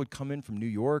 some people would come in from New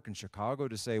York and Chicago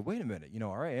to say, wait a minute, you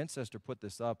know, our ancestor put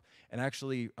this up, and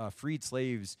actually freed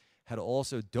slaves had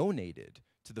also donated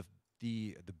to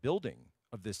the building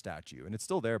of this statue. And it's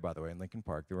still there, by the way, in Lincoln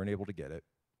Park. They weren't able to get it.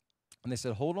 And they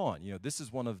said, hold on, you know, this is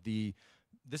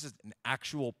an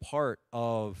actual part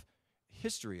of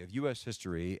history, of U.S.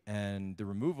 history, and the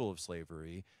removal of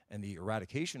slavery and the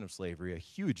eradication of slavery, a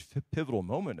huge pivotal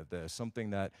moment of this, something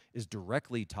that is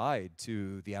directly tied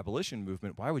to the abolition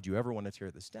movement. Why would you ever want to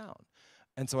tear this down?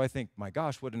 And so I think, my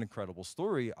gosh, what an incredible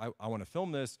story. I want to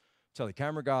film this. Tell the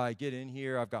camera guy, get in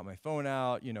here. I've got my phone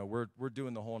out. You know, we're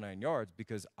doing the whole 9 yards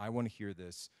because I want to hear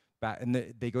this back. And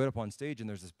they go up on stage, and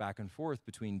there's this back and forth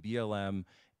between BLM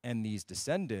and these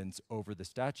descendants over the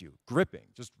statue. Gripping,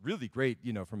 just really great.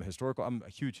 You know, from a historical. I'm a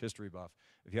huge history buff.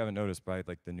 If you haven't noticed by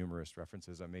like the numerous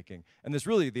references I'm making, and this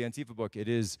really, the Antifa book, it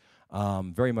is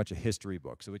very much a history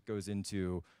book. So it goes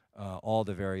into all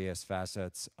the various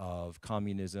facets of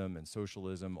communism and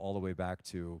socialism, all the way back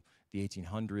to the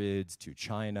 1800s, to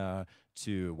China,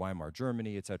 to Weimar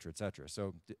Germany, et cetera, et cetera.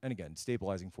 So, and again,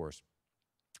 stabilizing force.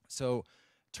 So,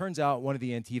 turns out one of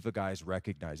the Antifa guys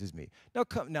recognizes me.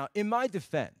 Now, in my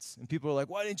defense, and people are like,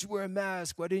 why didn't you wear a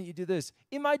mask? Why didn't you do this?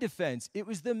 In my defense, it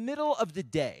was the middle of the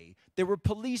day. There were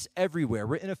police everywhere.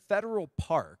 We're in a federal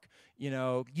park. You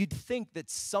know, you'd think that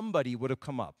somebody would have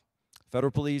come up.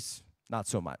 Federal police, not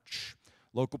so much.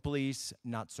 Local police,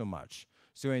 not so much.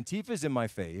 So Antifa's in my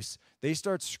face. They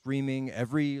start screaming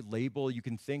every label you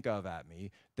can think of at me.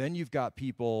 Then you've got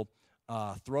people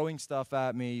throwing stuff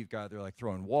at me. They're like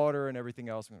throwing water and everything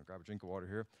else. I'm gonna grab a drink of water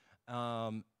here.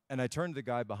 And I turned to the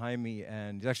guy behind me,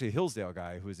 and he's actually a Hillsdale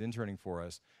guy who was interning for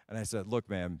us. And I said, look,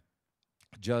 man,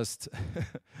 just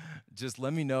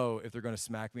let me know if they're gonna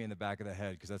smack me in the back of the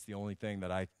head, because that's the only thing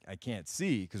that I can't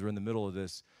see, because we're in the middle of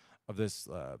this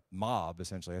mob,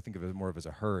 essentially. I think of it more of as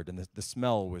a herd, and the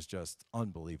smell was just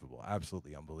unbelievable,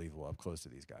 absolutely unbelievable up close to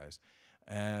these guys.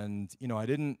 And, you know, I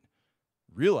didn't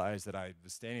realize that I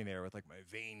was standing there with like my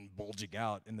vein bulging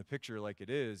out in the picture like it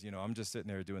is. You know, I'm just sitting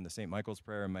there doing the St. Michael's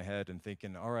prayer in my head and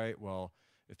thinking, all right, well,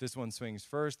 If this one swings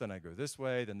first, then I go this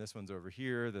way, then this one's over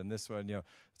here, then this one,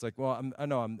 it's like, well, I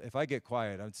know if I get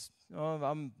quiet,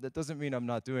 that doesn't mean I'm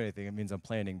not doing anything. It means I'm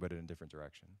planning, but in a different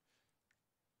direction.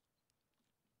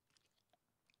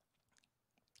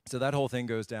 So that whole thing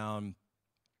goes down.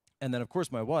 And then, of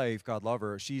course, my wife, God love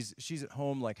her, she's at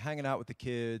home, like, hanging out with the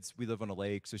kids. We live on a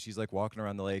lake, so she's, like, walking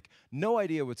around the lake. No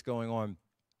idea what's going on.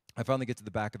 I finally get to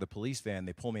the back of the police van.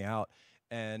 They pull me out,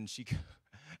 and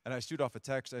and I shoot off a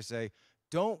text. I say,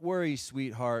 "Don't worry,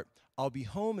 sweetheart. I'll be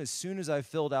home as soon as I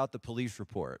filled out the police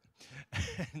report."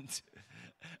 and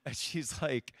she's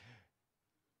like,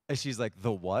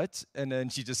 "The what?" And then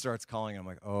she just starts calling. I'm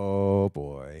like, "Oh,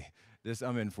 boy.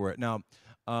 I'm in for it." Now,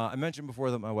 I mentioned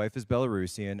before that my wife is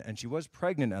Belarusian, and she was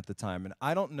pregnant at the time. And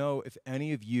I don't know if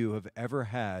any of you have ever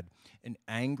had an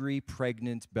angry,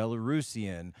 pregnant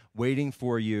Belarusian waiting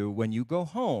for you when you go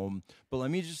home. But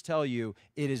let me just tell you,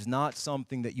 it is not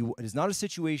it is not a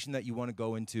situation that you want to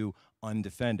go into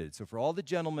undefended. So for all the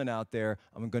gentlemen out there,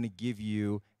 I'm going to give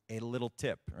you a little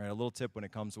tip, right? A little tip when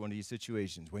it comes to one of these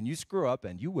situations. When you screw up,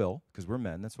 and you will, because we're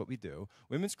men, that's what we do.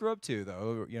 Women screw up too,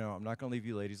 though. I'm not going to leave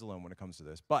you ladies alone when it comes to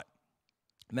this. But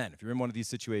men, if you're in one of these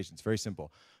situations, very simple.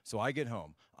 So I get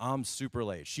home. I'm super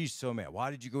late. She's so mad.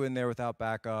 Why did you go in there without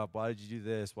backup? Why did you do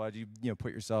this? Why did you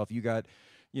put yourself? You got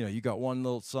one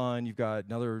little son. You've got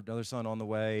another son on the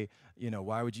way.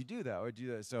 Why would you do that? Why would you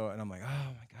do that? So, and I'm like, oh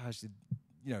my gosh,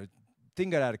 thing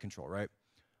got out of control, right?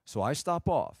 So I stop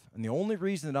off. And the only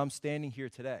reason that I'm standing here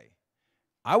today,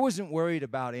 I wasn't worried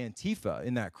about Antifa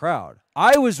in that crowd.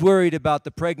 I was worried about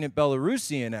the pregnant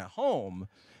Belarusian at home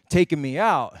taking me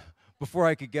out before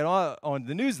I could get on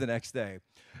the news the next day.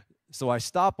 So I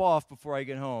stop off before I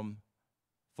get home,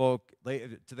 to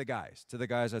the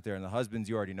guys out there, and the husbands,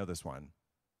 you already know this one.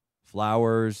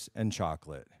 Flowers and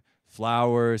chocolate.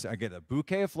 Flowers, I get a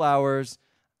bouquet of flowers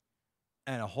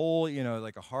and a whole,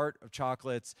 like a heart of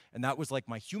chocolates, and that was like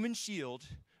my human shield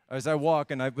as I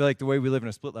walk, and I like the way we live in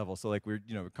a split level, so like we're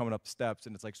coming up steps,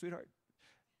 and it's like, sweetheart,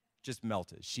 just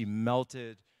melted. She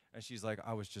melted. And she's like,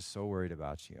 I was just so worried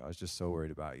about you. I was just so worried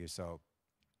about you. So,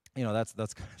 that's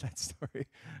kind of that story.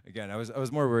 Again, I was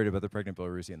more worried about the pregnant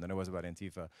Belarusian than I was about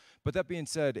Antifa. But that being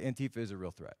said, Antifa is a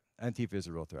real threat. Antifa is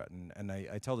a real threat. And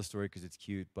I tell the story because it's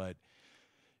cute, but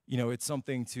it's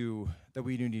something that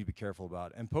we do need to be careful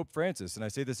about. And Pope Francis, and I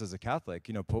say this as a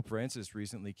Catholic, Pope Francis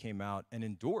recently came out and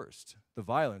endorsed the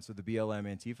violence of the BLM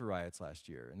Antifa riots last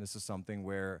year. And this is something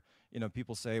where,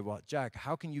 people say, well, Jack,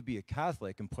 how can you be a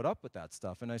Catholic and put up with that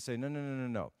stuff? And I say,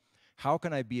 no. How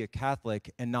can I be a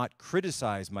Catholic and not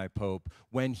criticize my Pope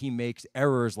when he makes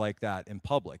errors like that in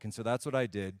public? And so that's what I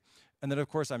did. And then, of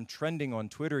course, I'm trending on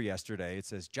Twitter yesterday. It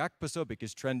says, Jack Posobiec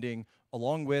is trending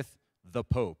along with the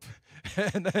Pope.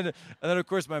 and then, of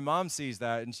course, my mom sees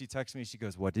that, and she texts me. She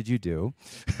goes, what did you do?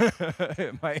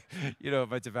 my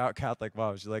devout Catholic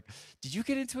mom, she's like, did you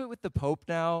get into it with the Pope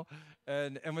now?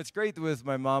 And what's great with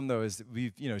my mom, though, is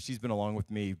she's been along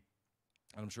with me.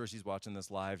 I'm sure she's watching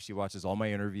this live. She watches all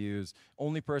my interviews.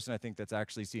 Only person I think that's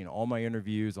actually seen all my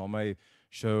interviews, all my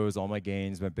shows, all my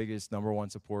games. My biggest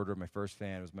 #1 supporter, my first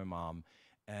fan was my mom.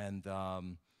 And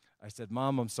I said,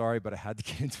 Mom, I'm sorry, but I had to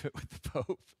get into it with the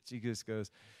Pope. She just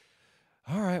goes,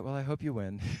 all right, well, I hope you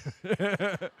win.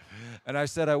 And I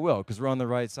said I will, because we're on the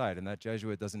right side, and that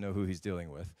Jesuit doesn't know who he's dealing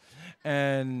with.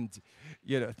 And,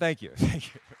 thank you.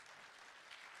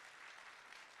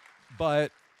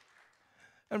 But,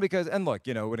 and look,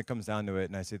 when it comes down to it,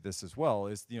 and I say this as well,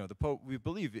 is, the Pope, we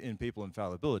believe in papal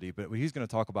infallibility, but when he's going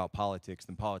to talk about politics,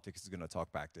 then politics is going to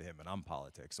talk back to him, and I'm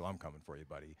politics, so I'm coming for you,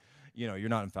 buddy. You're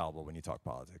not infallible when you talk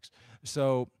politics.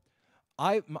 So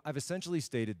I've essentially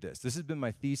stated this. This has been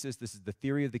my thesis. This is the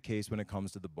theory of the case when it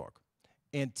comes to the book.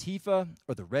 Antifa,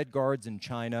 or the Red Guards in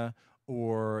China,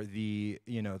 or the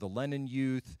Lenin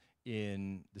Youth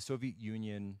in the Soviet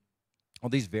Union, all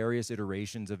these various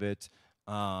iterations of it.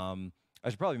 I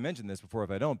should probably mention this before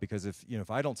if I don't, because if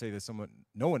I don't say this,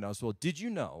 no one else will. Did you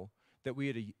know that we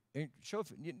had you don't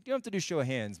have to do show of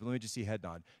hands, but let me just see head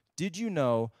nod. Did you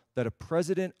know that a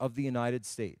president of the United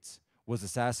States was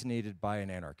assassinated by an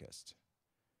anarchist?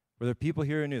 Were there people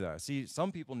here who knew that? See,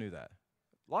 some people knew that.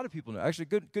 A lot of people knew. Actually,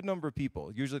 good number of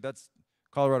people. Usually that's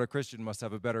Colorado Christian must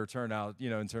have a better turnout,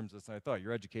 in terms of this than I thought.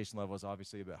 Your education level is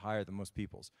obviously a bit higher than most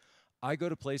people's. I go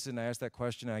to places and I ask that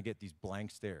question and I get these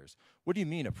blank stares. What do you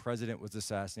mean a president was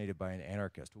assassinated by an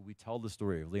anarchist? Well, we tell the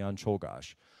story of Leon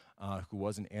Czolgosz, who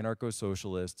was an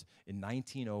anarcho-socialist in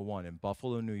 1901 in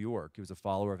Buffalo, New York. He was a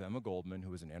follower of Emma Goldman, who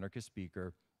was an anarchist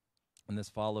speaker. And this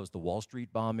follows the Wall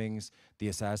Street bombings, the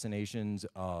assassinations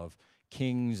of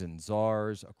kings and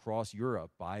czars across Europe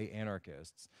by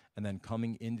anarchists, and then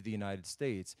coming into the United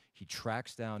States, he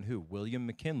tracks down who? William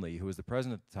McKinley, who was the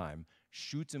president at the time,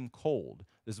 shoots him cold.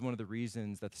 This is one of the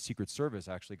reasons that the Secret Service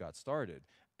actually got started.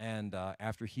 And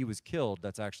after he was killed,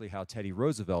 that's actually how Teddy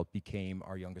Roosevelt became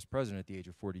our youngest president at the age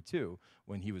of 42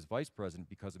 when he was vice president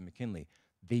because of McKinley.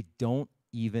 They don't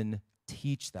even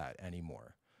teach that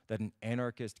anymore, that an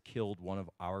anarchist killed one of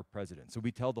our presidents. So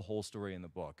we tell the whole story in the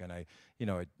book, and I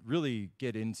really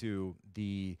get into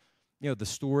the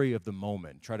story of the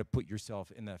moment. Try to put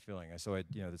yourself in that feeling. So it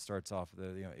starts off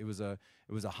it was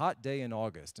a hot day in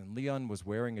August, and Leon was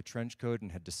wearing a trench coat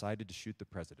and had decided to shoot the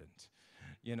president.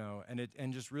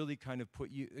 And just really kind of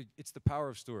put you. It's the power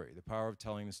of story, the power of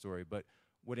telling the story. But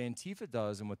what Antifa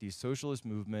does, and what these socialist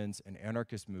movements and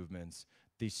anarchist movements,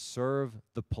 they serve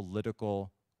the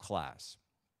political class.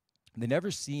 They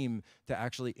never seem to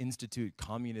actually institute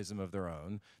communism of their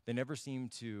own. They never seem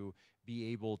to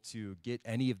be able to get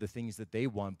any of the things that they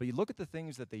want. But you look at the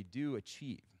things that they do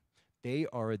achieve. They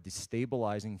are a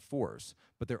destabilizing force,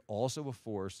 but they're also a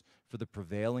force for the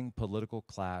prevailing political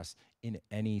class in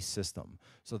any system.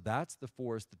 So that's the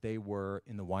force that they were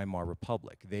in the Weimar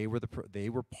Republic. They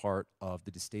were part of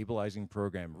the destabilizing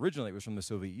program. Originally, it was from the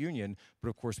Soviet Union, but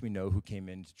of course we know who came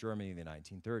into Germany in the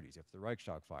 1930s after the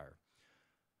Reichstag fire.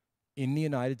 In the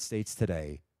United States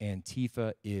today,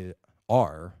 Antifa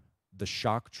are the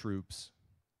shock troops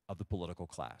of the political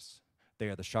class. They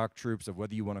are the shock troops of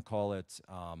whether you want to call it,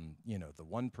 the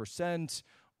 1%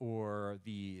 or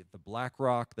the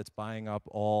BlackRock that's buying up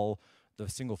all the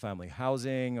single-family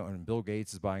housing, and Bill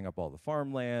Gates is buying up all the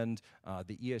farmland,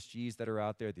 the ESGs that are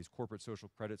out there, these corporate social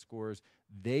credit scores.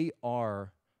 They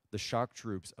are the shock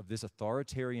troops of this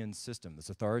authoritarian system, this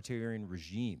authoritarian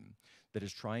regime that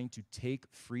is trying to take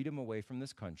freedom away from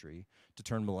this country, to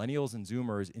turn millennials and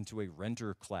Zoomers into a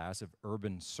renter class of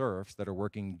urban serfs that are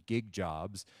working gig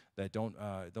jobs, that don't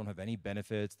have any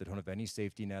benefits, that don't have any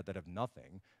safety net, that have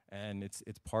nothing. And it's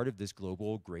part of this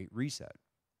global Great Reset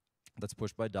that's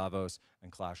pushed by Davos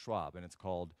and Klaus Schwab. And it's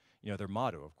called, their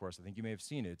motto, of course, I think you may have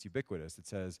seen it, it's ubiquitous. It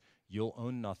says, "You'll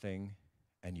own nothing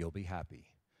and you'll be happy."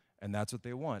 And that's what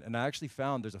they want. And I actually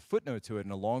found there's a footnote to it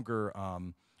in a longer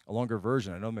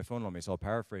version. I don't have my phone on me, so I'll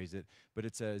paraphrase it. But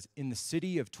it says, in the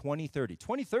city of 2030,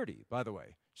 2030, by the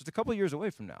way, just a couple of years away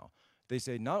from now, they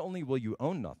say, not only will you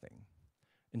own nothing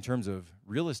in terms of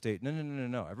real estate,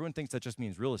 no. Everyone thinks that just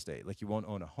means real estate, like you won't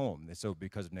own a home. So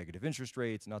because of negative interest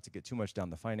rates, not to get too much down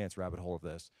the finance rabbit hole of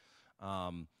this,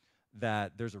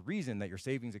 that there's a reason that your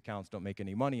savings accounts don't make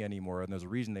any money anymore, and there's a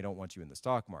reason they don't want you in the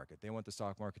stock market. They want the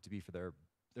stock market to be for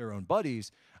their own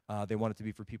buddies. They want it to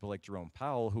be for people like Jerome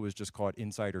Powell, who was just caught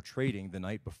insider trading the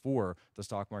night before the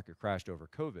stock market crashed over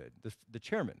COVID. The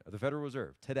chairman of the Federal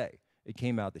Reserve today, it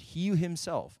came out that he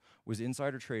himself was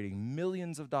insider trading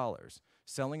millions of dollars,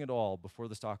 selling it all before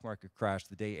the stock market crashed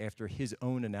the day after his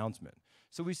own announcement.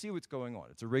 So we see what's going on.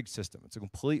 It's a rigged system. It's a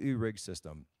completely rigged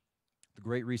system. The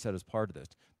Great Reset is part of this.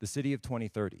 The city of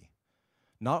 2030.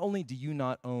 Not only do you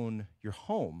not own your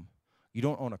home, you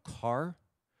don't own a car,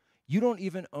 you don't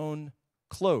even own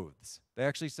clothes. They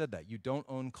actually said that. You don't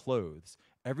own clothes.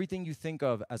 Everything you think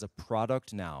of as a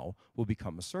product now will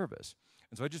become a service.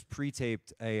 And so I just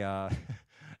pre-taped an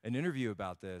interview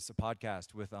about this, a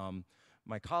podcast with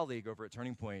my colleague over at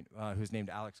Turning Point, who's named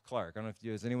Alex Clark. I don't know if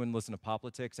does anyone listen to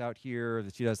Politics out here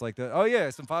that she does like that. Oh yeah,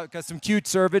 got some cute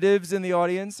conservatives in the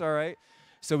audience. All right.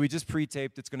 So we just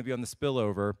pre-taped. It's going to be on the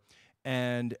spillover,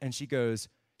 and she goes,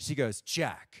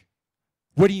 Jack,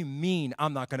 what do you mean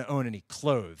I'm not going to own any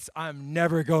clothes? I'm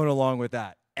never going along with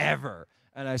that, ever.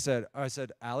 And I said,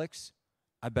 Alex,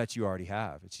 I bet you already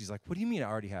have. And she's like, what do you mean I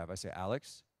already have? I say,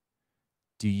 Alex,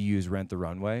 do you use Rent the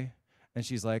Runway? And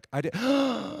she's like, I did.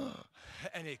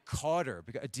 And it caught her.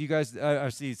 Do you guys, I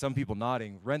see some people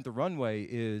nodding. Rent the Runway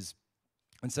is,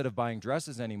 instead of buying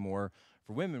dresses anymore,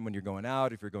 for women, when you're going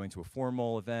out, if you're going to a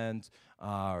formal event,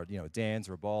 or a dance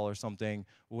or a ball or something,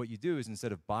 well, what you do is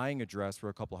instead of buying a dress for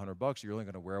a couple $100 you're only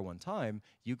going to wear one time,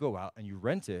 you go out and you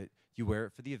rent it, you wear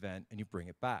it for the event, and you bring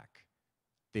it back.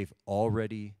 They've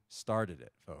already started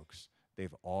it, folks.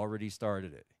 They've already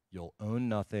started it. You'll own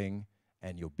nothing,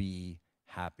 and you'll be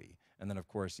happy. And then, of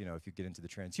course, if you get into the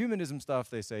transhumanism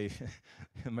stuff, they say,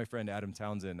 my friend Adam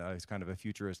Townsend, he's kind of a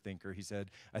futurist thinker, he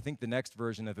said, I think the next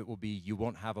version of it will be you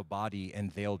won't have a body and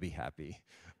they'll be happy.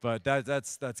 But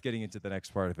that's getting into the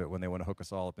next part of it when they want to hook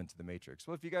us all up into the matrix.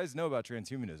 Well, if you guys know about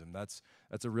transhumanism, that's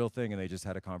a real thing, and they just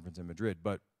had a conference in Madrid.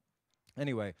 But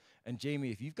anyway, and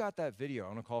Jamie, if you've got that video, I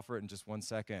want to call for it in just 1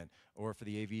 second, or for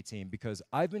the AV team, because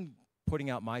I've been putting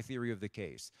out my theory of the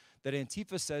case, that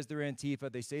Antifa says they're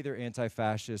Antifa, they say they're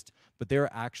anti-fascist, but they're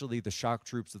actually the shock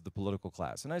troops of the political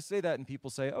class. And I say that and people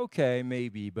say, okay,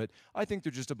 maybe, but I think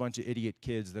they're just a bunch of idiot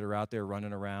kids that are out there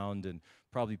running around and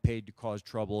probably paid to cause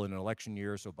trouble in an election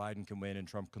year so Biden can win and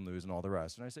Trump can lose and all the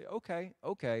rest. And I say,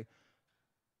 okay.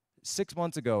 6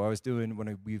 months ago,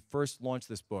 when we first launched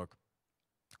this book,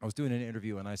 I was doing an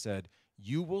interview and I said,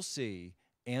 you will see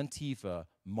Antifa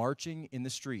marching in the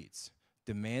streets,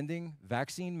 demanding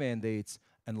vaccine mandates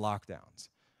and lockdowns.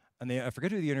 And I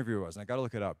forget who the interviewer was, and I got to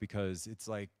look it up because it's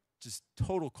like just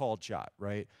total called shot,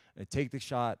 right? And take the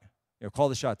shot, call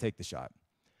the shot, take the shot.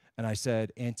 And I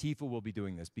said, Antifa will be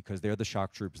doing this because they're the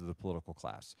shock troops of the political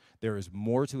class. There is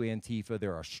more to Antifa.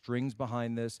 There are strings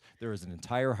behind this. There is an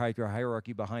entire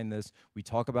hierarchy behind this. We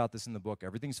talk about this in the book.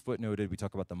 Everything's footnoted. We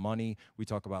talk about the money. We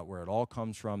talk about where it all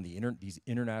comes from, these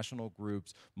international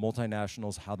groups,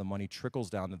 multinationals, how the money trickles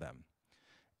down to them.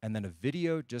 And then a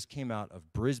video just came out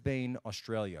of Brisbane,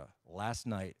 Australia last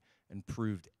night and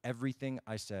proved everything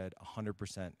I said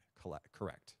 100%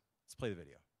 correct. Let's play the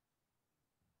video.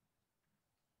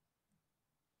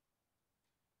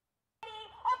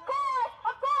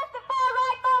 Of course, the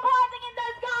far-right mob rising in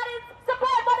those gardens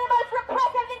support one of the most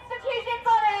repressive institutions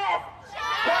on earth.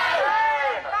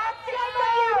 Shame on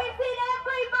you! We've seen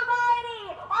every variety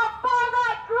of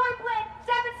far-right grouplet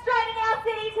demonstrating our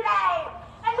city today.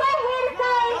 And we're here to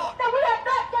say that we are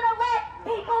not going to let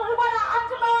people who want to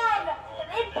undermine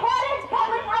important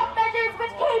public health measures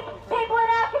which keep people in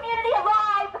our community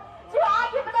alive to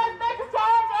argue for those measures to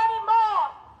end anymore.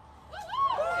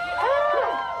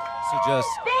 So just,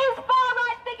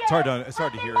 it's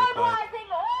hard to hear it, but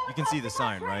you can see the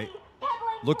sign, right?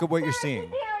 Look at what you're seeing.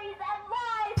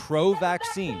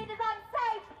 Pro-vaccine,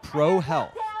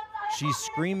 pro-health. She's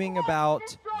screaming about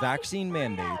vaccine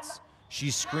mandates.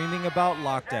 She's screaming about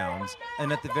lockdowns.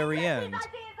 And at the very end,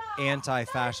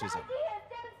 anti-fascism.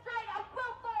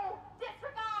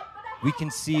 We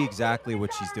can see exactly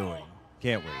what she's doing,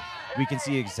 can't we? We can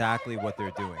see exactly what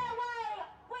they're doing.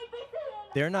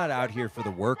 They're not out here for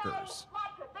the workers.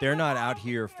 They're not out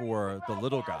here for the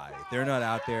little guy. They're not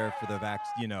out there for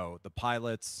the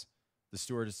pilots, the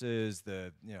stewardesses,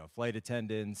 the flight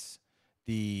attendants,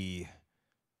 the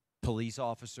police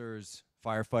officers,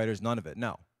 firefighters, none of it.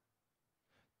 No.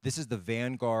 This is the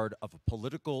vanguard of a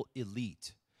political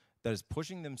elite that is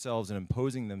pushing themselves and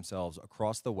imposing themselves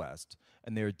across the West,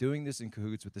 and they're doing this in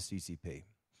cahoots with the CCP.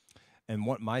 And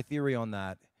what my theory on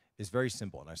that is very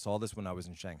simple, and I saw this when I was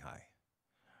in Shanghai.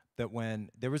 That when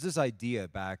there was this idea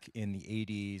back in the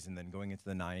 80s and then going into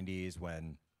the 90s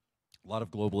when a lot of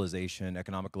globalization,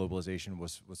 economic globalization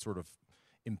was sort of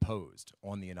imposed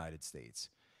on the United States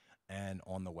and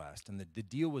on the West. And the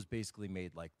deal was basically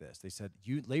made like this. They said,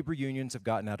 labor unions have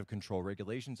gotten out of control,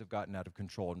 regulations have gotten out of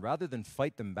control, and rather than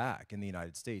fight them back in the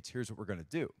United States, here's what we're going to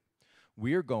do.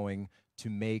 We are going to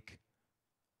make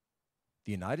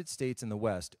the United States and the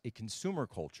West a consumer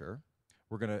culture.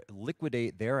 We're going to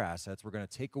liquidate their assets. We're going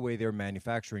to take away their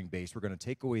manufacturing base. We're going to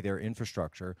take away their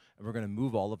infrastructure, and we're going to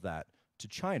move all of that to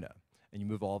China. And you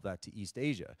move all of that to East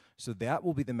Asia. So that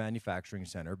will be the manufacturing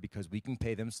center because we can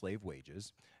pay them slave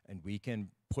wages, and we can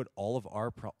put all of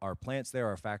our plants there,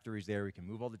 our factories there. We can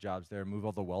move all the jobs there, move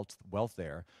all the wealth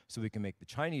there, so we can make the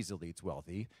Chinese elites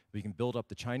wealthy. We can build up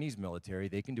the Chinese military.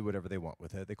 They can do whatever they want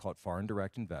with it. They call it foreign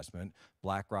direct investment.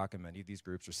 BlackRock and many of these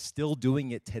groups are still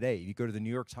doing it today. You go to the New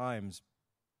York Times.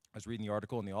 I was reading the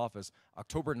article in the office,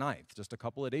 October 9th, just a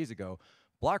couple of days ago.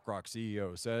 BlackRock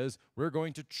CEO says, we're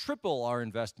going to triple our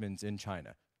investments in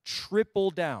China.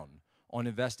 Triple down on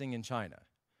investing in China.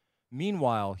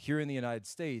 Meanwhile, here in the United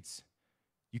States,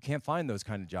 you can't find those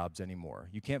kind of jobs anymore.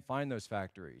 You can't find those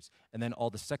factories. And then all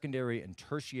the secondary and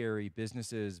tertiary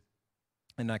businesses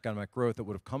and economic growth that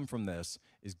would have come from this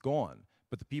is gone.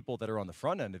 But the people that are on the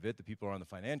front end of it, the people who are on the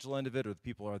financial end of it, or the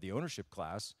people who are the ownership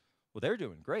class, well, they're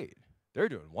doing great. They're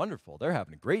doing wonderful. They're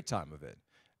having a great time of it.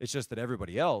 It's just that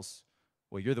everybody else,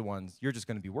 well, you're just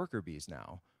going to be worker bees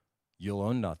now. You'll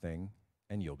own nothing,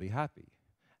 and you'll be happy.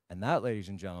 And that, ladies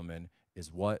and gentlemen,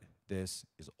 is what this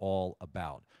is all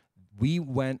about. We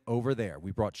went over there.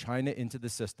 We brought China into the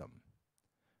system.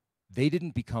 They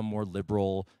didn't become more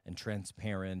liberal and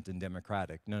transparent and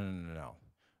democratic. No.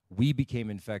 We became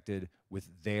infected with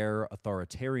their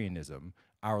authoritarianism.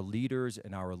 Our leaders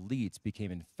and our elites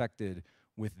became infected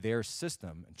with their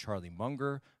system, and Charlie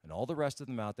Munger and all the rest of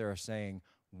them out there are saying,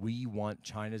 we want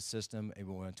China's system and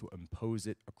we want to impose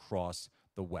it across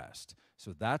the West.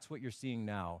 So that's what you're seeing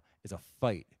now is a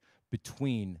fight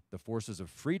between the forces of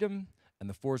freedom and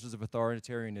the forces of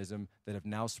authoritarianism that have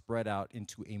now spread out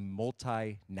into a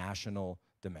multinational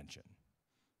dimension.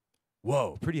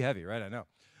 Whoa, pretty heavy, right? I know.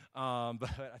 But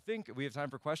I think we have time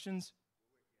for questions.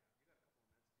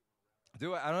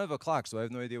 Do I don't have a clock, so I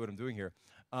have no idea what I'm doing here.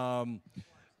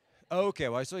 Okay,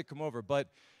 well, I saw you come over. But,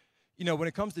 you know, when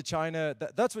it comes to China,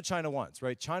 that's what China wants,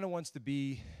 right? China wants to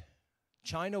be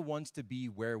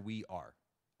where we are,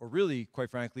 or really, quite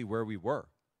frankly, where we were.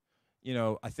 You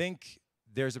know, I think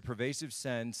there's a pervasive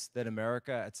sense that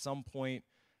America at some point,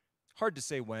 hard to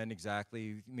say when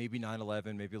exactly, maybe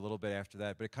 9/11, maybe a little bit after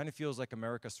that, but it kind of feels like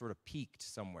America sort of peaked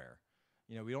somewhere.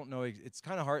 You know, we don't know, it's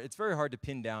kind of hard, it's very hard to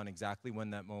pin down exactly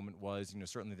when that moment was. You know,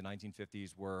 certainly the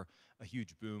 1950s were a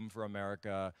huge boom for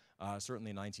America.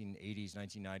 Certainly 1980s,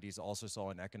 1990s also saw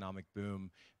an economic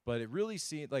boom. But it really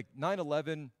seemed like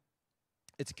 9/11,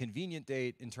 it's a convenient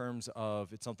date in terms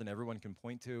of it's something everyone can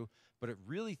point to, but it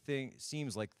really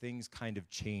seems like things kind of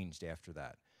changed after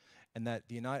that. And that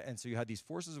and so you had these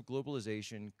forces of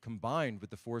globalization combined with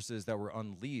the forces that were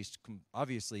unleashed,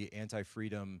 obviously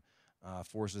anti-freedom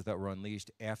forces that were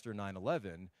unleashed after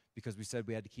 9/11, because we said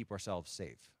we had to keep ourselves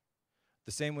safe.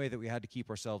 The same way that we had to keep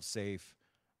ourselves safe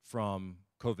from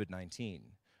COVID-19.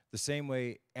 The same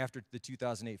way after the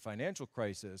 2008 financial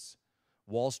crisis,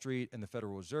 Wall Street and the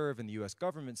Federal Reserve and the US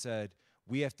government said,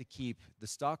 we have to keep the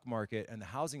stock market and the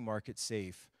housing market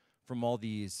safe from all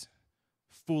these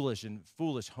foolish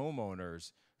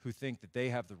homeowners who think that they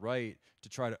have the right to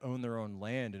try to own their own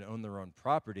land and own their own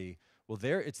property. Well,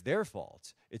 it's their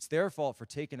fault. It's their fault for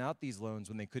taking out these loans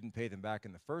when they couldn't pay them back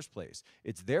in the first place.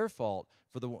 It's their fault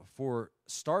for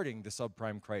starting the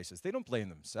subprime crisis. They don't blame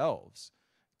themselves.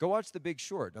 Go watch The Big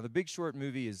Short. Now, The Big Short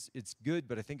movie it's good,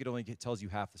 but I think it only tells you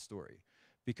half the story.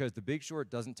 Because The Big Short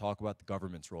doesn't talk about the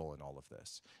government's role in all of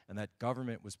this. And that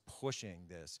government was pushing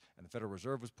this, and the Federal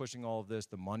Reserve was pushing all of this,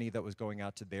 the money that was going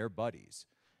out to their buddies.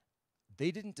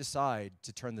 They didn't decide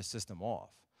to turn the system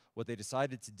off. What they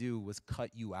decided to do was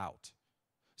cut you out.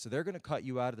 So they're going to cut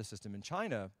you out of the system. In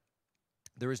China,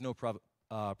 there is no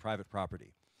private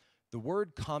property. The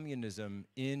word communism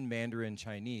in Mandarin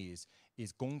Chinese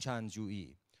is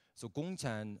gongchanjuyi. So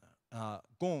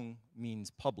gong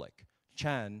means public,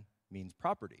 chan means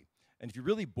property. And if you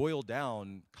really boil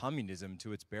down communism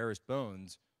to its barest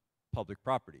bones, public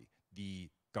property, the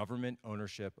government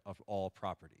ownership of all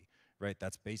property, right?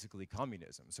 That's basically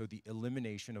communism. So the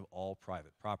elimination of all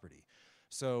private property.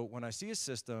 So when I see a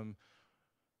system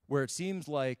where it seems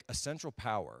like a central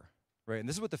power, right? And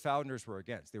this is what the founders were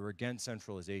against. They were against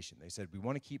centralization. They said, we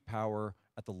want to keep power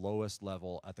at the lowest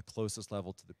level, at the closest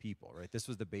level to the people, right? This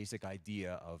was the basic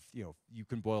idea of, you know, you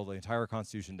can boil the entire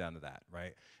Constitution down to that,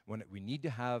 right? When we need to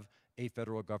have a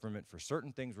federal government for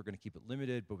certain things, we're going to keep it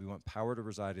limited, but we want power to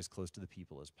reside as close to the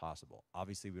people as possible.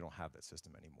 Obviously, we don't have that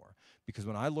system anymore. Because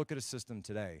when I look at a system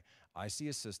today, I see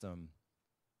a system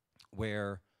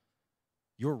where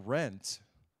your rent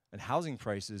and housing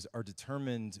prices are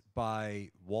determined by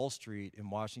Wall Street in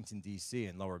Washington, D.C.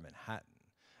 and Lower Manhattan.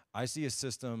 I see a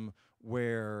system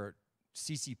where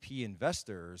CCP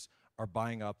investors are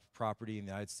buying up property in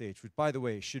the United States, which, by the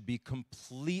way, should be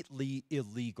completely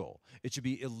illegal. It should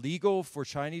be illegal for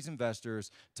Chinese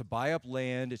investors to buy up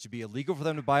land. It should be illegal for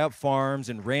them to buy up farms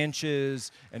and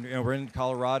ranches. And we're in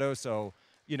Colorado, so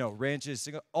ranches,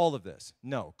 all of this.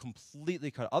 No,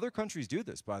 completely cut. Other countries do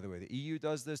this, by the way. The EU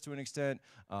does this to an extent.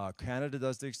 Canada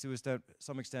does this to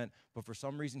some extent. But for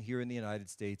some reason here in the United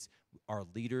States, our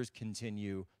leaders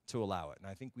continue to allow it. And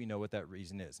I think we know what that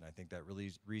reason is. And I think that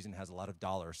reason has a lot of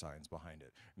dollar signs behind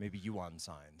it, maybe yuan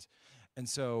signs. And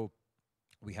so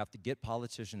we have to get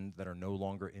politicians that are no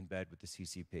longer in bed with the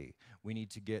CCP. We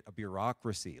need to get a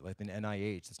bureaucracy like the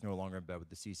NIH that's no longer in bed with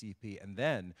the CCP. And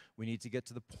then we need to get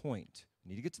to the point,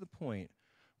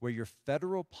 where your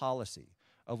federal policy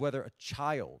of whether a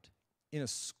child in a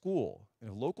school, in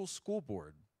a local school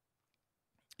board,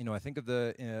 I think of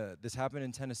this happened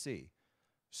in Tennessee.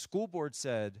 School board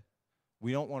said,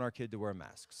 we don't want our kid to wear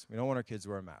masks. We don't want our kids to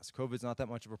wear masks. COVID's not that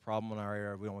much of a problem in our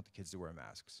area. We don't want the kids to wear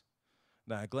masks.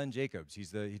 Now, Glenn Jacobs, he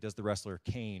does the wrestler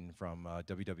Kane from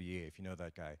WWE, if you know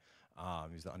that guy.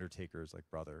 He's the Undertaker's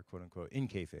brother, quote unquote, in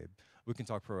kayfabe. We can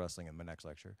talk pro wrestling in my next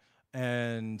lecture.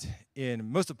 And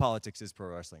most of politics is pro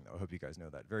wrestling, though. I hope you guys know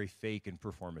that. Very fake and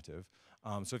performative.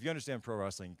 So if you understand pro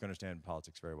wrestling, you can understand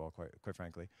politics very well, quite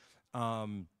frankly.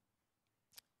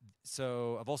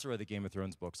 So I've also read the Game of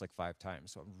Thrones books 5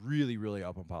 times, so I'm really, really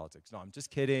up on politics. No, I'm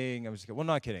just kidding. Well,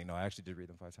 not kidding. No, I actually did read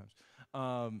them 5 times.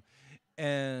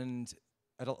 And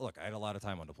I had a lot of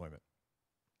time on deployment.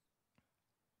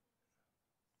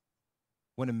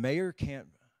 When a mayor can't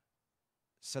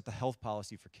set the health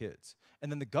policy for kids,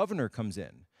 and then the governor comes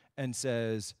in and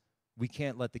says, we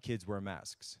can't let the kids wear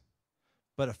masks.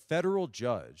 But a federal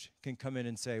judge can come in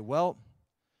and say, well,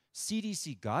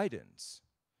 CDC guidance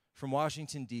from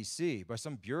Washington, D.C., by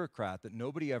some bureaucrat that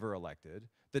nobody ever elected,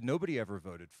 that nobody ever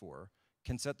voted for,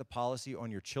 can set the policy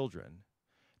on your children,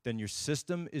 then your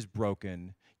system is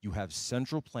broken, you have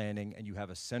central planning, and you have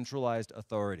a centralized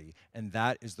authority. And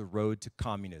that is the road to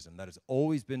communism. That has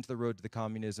always been to the road to the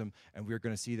communism, and we're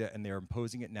going to see that, and they're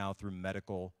imposing it now through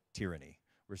medical tyranny.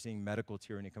 We're seeing medical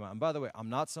tyranny come out. And by the way, I'm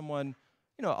not someone,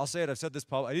 you know, I'll say it, I've said this,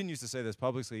 I didn't used to say this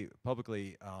publicly,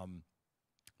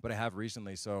 but I have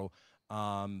recently. So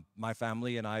my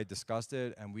family and I discussed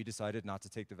it, and we decided not to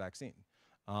take the vaccine.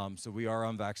 So we are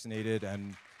unvaccinated,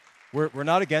 and we're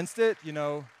not against it. You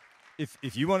know,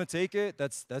 if you want to take it,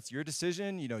 that's your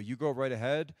decision. You know, you go right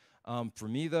ahead. For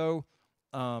me, though,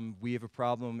 we have a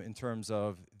problem in terms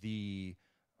of the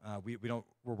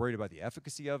we're worried about the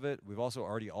efficacy of it. We've also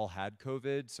already all had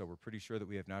COVID, so we're pretty sure that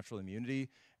we have natural immunity.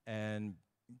 And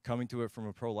coming to it from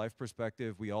a pro-life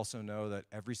perspective, we also know that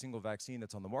every single vaccine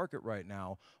that's on the market right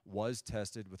now was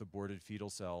tested with aborted fetal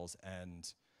cells,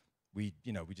 and we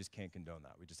just can't condone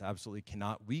that. We just absolutely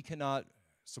cannot. We cannot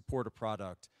support a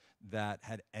product that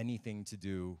had anything to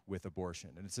do with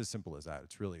abortion, and it's as simple as that.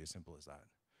 It's really as simple as that.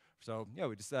 So yeah,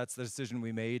 that's the decision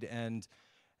we made, and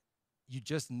you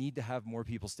just need to have more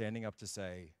people standing up to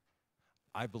say,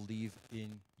 I believe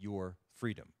in your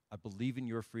freedom. I believe in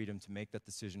your freedom to make that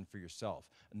decision for yourself.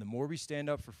 And the more we stand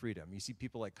up for freedom, you see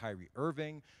people like Kyrie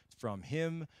Irving, from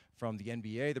the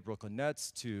NBA, the Brooklyn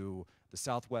Nets, to the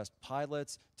Southwest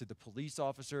pilots, to the police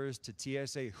officers, to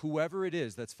TSA, whoever it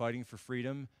is that's fighting for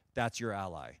freedom, that's your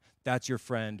ally. That's your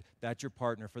friend. That's your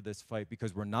partner for this fight,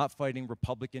 because we're not fighting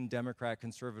Republican, Democrat,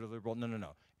 conservative, liberal. No, no,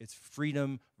 no. It's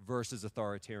freedom versus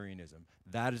authoritarianism.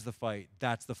 That is the fight.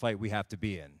 That's the fight we have to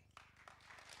be in.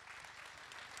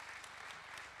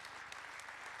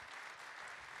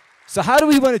 So how do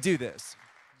we want to do this?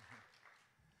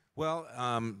 Well,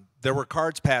 there were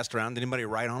cards passed around. Did anybody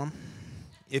write on them?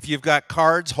 If you've got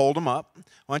cards, hold them up.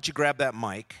 Why don't you grab that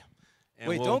mic?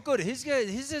 Wait, don't go to his guy.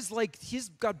 His is like, he's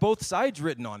got both sides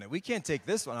written on it. We can't take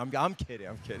this one. I'm kidding.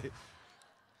 I'm kidding.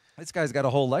 This guy's got a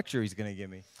whole lecture he's going to give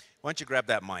me. Why don't you grab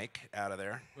that mic out of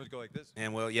there? We'll go like this.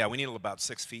 And we need about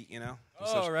 6 feet, you know.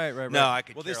 Oh, right. No, I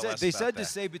could. Well, they said to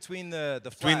say between the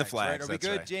flags. Between the flags. Right? Are we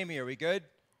good, right. Jamie? Are we good?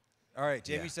 All right.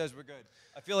 Jamie says we're good.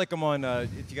 I feel like I'm on.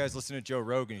 If you guys listen to Joe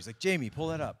Rogan, he's like, Jamie, pull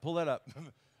that up. Pull that up.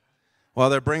 Well,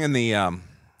 they're bringing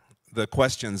the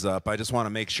questions up. I just want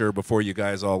to make sure before you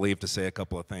guys all leave to say a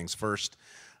couple of things. First,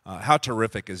 how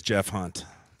terrific is Jeff Hunt,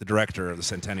 the director of the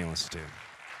Centennial Institute?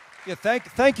 Yeah,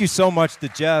 thank you so much to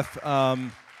Jeff.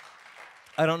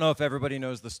 I don't know if everybody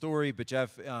knows the story, but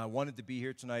Jeff wanted to be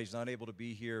here tonight. He's not able to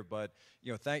be here, but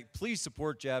please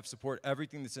support Jeff. Support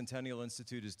everything the Centennial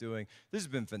Institute is doing. This has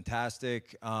been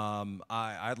fantastic.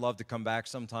 I'd love to come back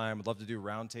sometime. I'd love to do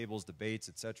roundtables, debates,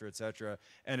 et cetera,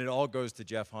 and it all goes to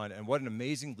Jeff Hunt. And what an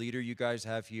amazing leader you guys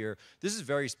have here. This is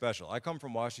very special. I come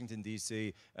from Washington,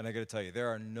 D.C., and I got to tell you, there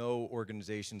are no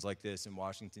organizations like this in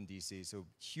Washington, D.C., so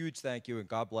huge thank you, and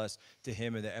God bless to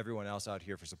him and to everyone else out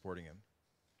here for supporting him.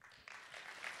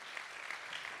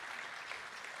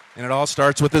 And it all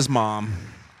starts with his mom.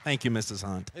 Thank you, Mrs.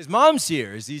 Hunt. His mom's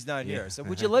here. He's not here. So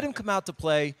would you let him come out to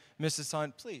play, Mrs.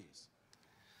 Hunt, please?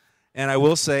 And I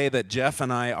will say that Jeff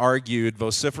and I argued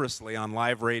vociferously on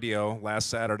live radio last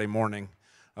Saturday morning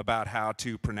about how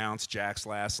to pronounce Jack's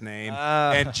last name.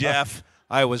 And Jeff,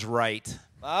 I was right.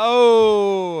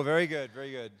 Oh, very good,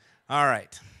 very good. All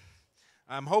right.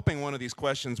 I'm hoping one of these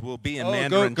questions will be in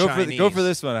Mandarin Chinese. Go for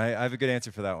this one. I have a good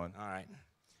answer for that one. All right.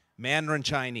 Mandarin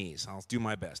Chinese. I'll do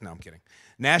my best. No, I'm kidding.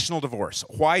 National divorce.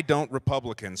 Why don't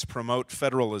Republicans promote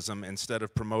federalism instead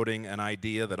of promoting an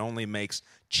idea that only makes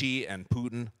Xi and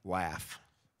Putin laugh?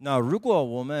 那如果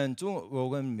我们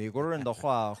美国人的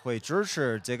话会支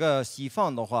持这个西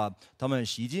方的话，他们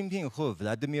习近平和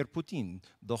Vladimir Putin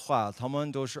的话，他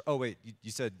们都是 Oh wait,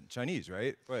 you said Chinese,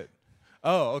 right? Right.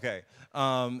 Oh, okay.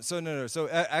 So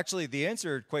actually, the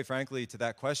answer, quite frankly, to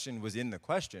that question was in the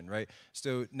question, right?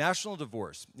 So national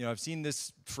divorce. I've seen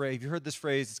this phrase. Have you heard this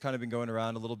phrase? It's kind of been going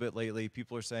around a little bit lately.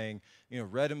 People are saying,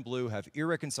 red and blue have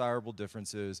irreconcilable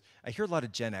differences. I hear a lot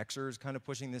of Gen Xers kind of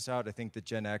pushing this out. I think that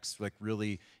Gen X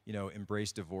really,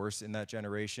 embrace divorce in that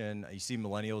generation. You see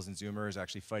millennials and Zoomers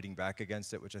actually fighting back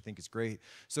against it, which I think is great.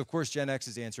 So of course, Gen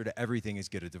X's answer to everything is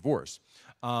get a divorce.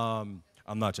 I'm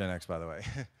not Gen X, by the way.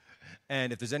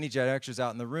 And if there's any Gen Xers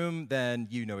out in the room, then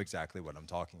you know exactly what I'm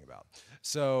talking about.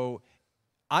 So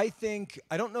I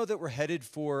don't know that we're headed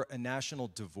for a national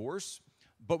divorce,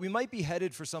 But we might be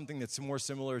headed for something that's more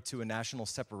similar to a national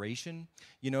separation.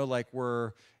 Like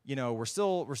we're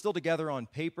still together on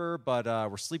paper, but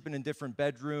we're sleeping in different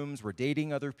bedrooms. We're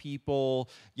dating other people.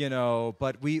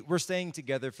 But we're staying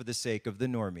together for the sake of the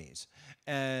normies.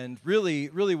 And really,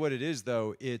 what it is,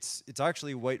 though, it's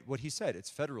actually what he said. It's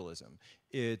federalism.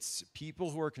 It's people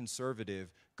who are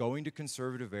conservative going to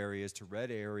conservative areas, to red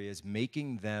areas,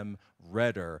 making them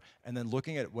redder, and then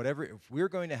looking at whatever. If we're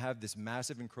going to have this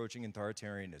massive encroaching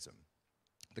authoritarianism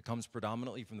that comes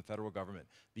predominantly from the federal government,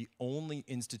 the only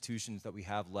institutions that we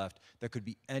have left that could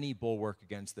be any bulwark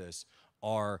against this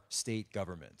are state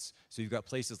governments. So you've got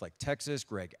places like Texas,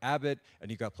 Greg Abbott, and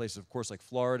you've got places, of course, like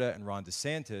Florida and Ron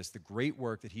DeSantis. The great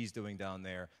work that he's doing down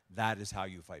there, that is how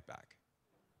you fight back.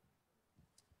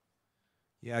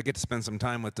 Yeah, I get to spend some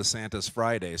time with DeSantis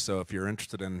Friday, so if you're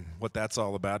interested in what that's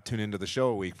all about, tune into the show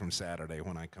a week from Saturday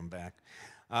when I come back.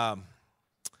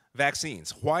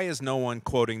 Vaccines. Why is no one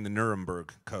quoting the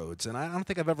Nuremberg codes? And I don't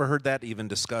think I've ever heard that even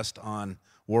discussed on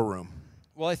War Room.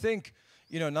 Well, I think,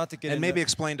 not to get into... And maybe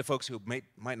explain to folks who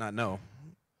might not know.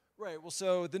 Right, well,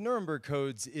 so the Nuremberg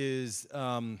codes is...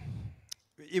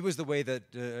 it was the way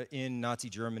that in Nazi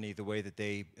Germany, the way that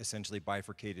they essentially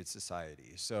bifurcated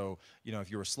society. So,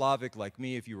 if you were Slavic like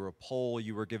me, if you were a Pole,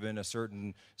 you were given a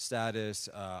certain status.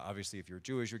 Obviously, if you're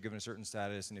Jewish, you're given a certain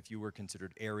status. And if you were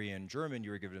considered Aryan German,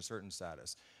 you were given a certain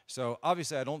status. So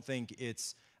obviously, I don't think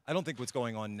what's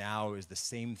going on now is the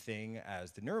same thing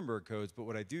as the Nuremberg codes. But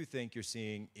what I do think you're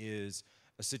seeing is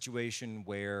a situation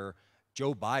where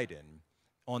Joe Biden,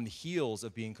 on the heels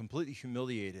of being completely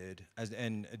humiliated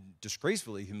and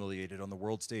disgracefully humiliated on the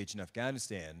world stage in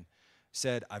Afghanistan,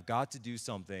 said, I've got to do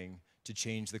something to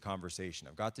change the conversation.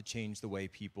 I've got to change the way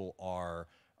people are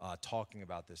talking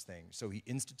about this thing. So he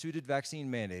instituted vaccine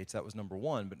mandates. That was number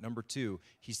one. But number two,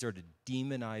 he started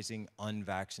demonizing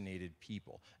unvaccinated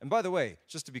people. And by the way,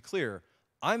 just to be clear,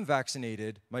 I'm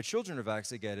vaccinated, my children are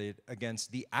vaccinated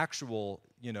against the actual,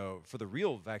 for the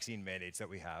real vaccine mandates that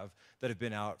we have that have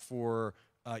been out for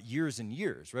years and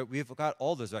years, right? We've got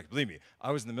all those vaccines. Believe me, I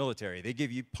was in the military.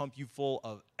 They pump you full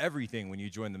of everything when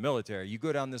you join the military. You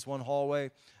go down this one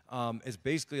hallway, it's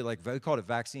basically like, they call it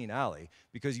vaccine alley,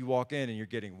 because you walk in and you're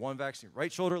getting one vaccine,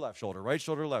 right shoulder, left shoulder, right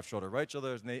shoulder, left shoulder, right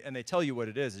shoulder, and they tell you what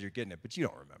it is as you're getting it, but you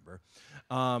don't remember.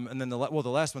 And then the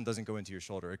last one doesn't go into your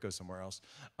shoulder, it goes somewhere else.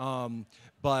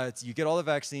 But you get all the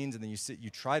vaccines, and then you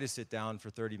try to sit down for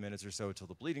 30 minutes or so until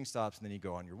the bleeding stops, and then you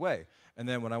go on your way. And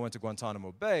then when I went to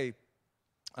Guantanamo Bay,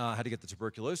 I had to get the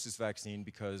tuberculosis vaccine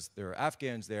because there are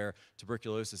Afghans there.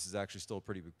 Tuberculosis is actually still a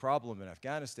pretty big problem in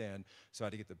Afghanistan, so I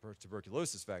had to get the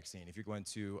tuberculosis vaccine. If you're going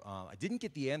to, I didn't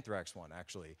get the anthrax one,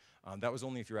 actually. That was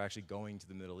only if you're actually going to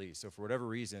the Middle East. So for whatever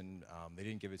reason, they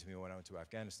didn't give it to me when I went to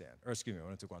Afghanistan, or excuse me, when I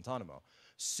went to Guantanamo.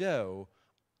 So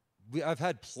I've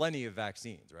had plenty of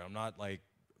vaccines, right? I'm not like,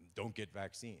 don't get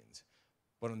vaccines.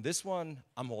 But on this one,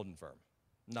 I'm holding firm.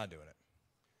 I'm not doing it.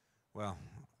 Well,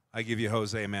 I give you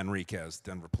Jose Manriquez,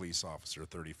 Denver police officer,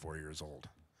 34 years old.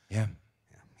 Yeah.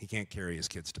 He can't carry his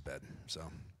kids to bed, so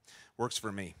works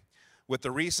for me. With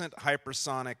the recent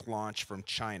hypersonic launch from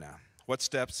China, what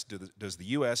steps does the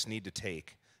U.S. need to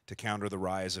take to counter the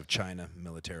rise of China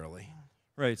militarily?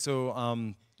 Right,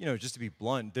 so just to be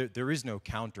blunt, there is no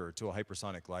counter to a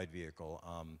hypersonic glide vehicle.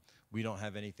 We don't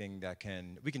have anything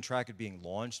we can track it being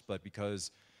launched, but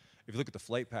because if you look at the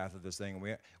flight path of this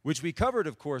thing, which we covered,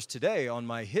 of course, today on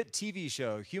my hit TV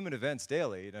show, Human Events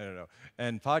Daily,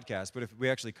 and podcast, but if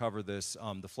we actually cover this,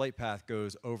 the flight path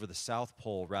goes over the South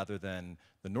Pole rather than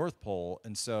the North Pole,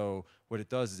 and so what it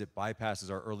does is it bypasses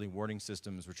our early warning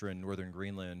systems, which are in northern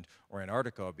Greenland or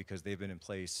Antarctica, because they've been in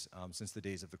place since the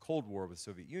days of the Cold War with the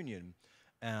Soviet Union.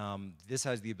 This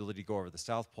has the ability to go over the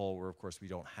South Pole, where, of course, we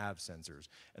don't have sensors.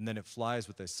 And then it flies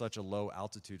with such a low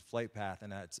altitude flight path,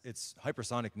 and it's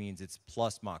hypersonic means it's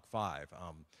plus Mach 5.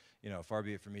 Far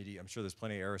be it for me to, I'm sure there's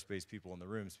plenty of aerospace people in the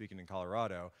room speaking in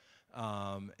Colorado.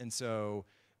 And so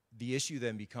the issue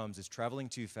then becomes it's traveling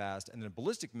too fast, and then a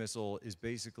ballistic missile is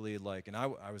basically like, and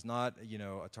I was not,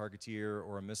 a targeteer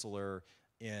or a missiler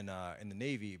in the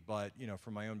Navy, but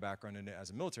from my own background and as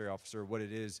a military officer, what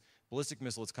it is, ballistic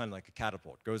missile, it's kind of like a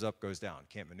catapult, goes up, goes down,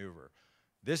 can't maneuver.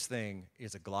 This thing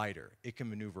is a glider. It can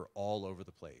maneuver all over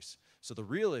the place. So the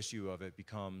real issue of it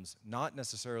becomes not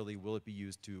necessarily will it be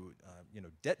used to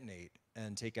detonate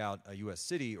and take out a U.S.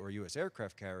 city or a U.S.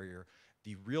 aircraft carrier.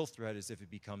 The real threat is if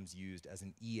it becomes used as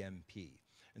an EMP.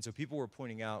 And so people were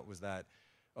pointing out was that,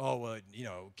 oh, well, it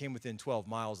came within 12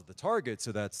 miles of the target,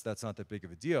 so that's not that big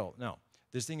of a deal. No.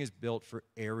 This thing is built for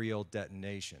aerial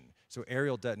detonation. So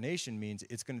aerial detonation means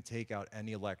it's going to take out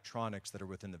any electronics that are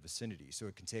within the vicinity. So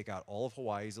it can take out all of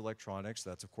Hawaii's electronics.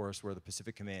 That's, of course, where the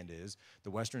Pacific Command is,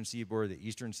 the western seaboard, the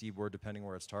eastern seaboard, depending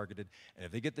where it's targeted. And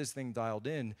if they get this thing dialed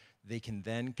in, they can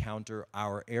then counter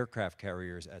our aircraft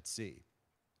carriers at sea.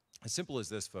 As simple as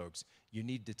this, folks, you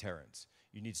need deterrence.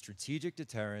 You need strategic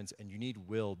deterrence, and you need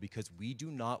will, because we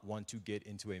do not want to get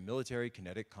into a military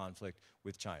kinetic conflict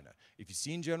with China. If you've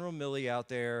seen General Milley out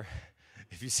there,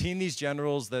 if you've seen these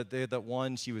generals that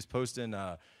one, she was posting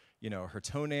her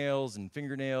toenails and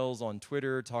fingernails on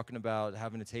Twitter, talking about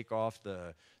having to take off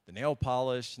the nail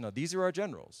polish. No, these are our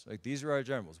generals. Like, these are our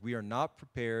generals. We are not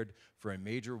prepared for a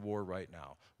major war right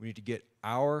now. We need to get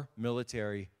our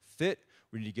military fit.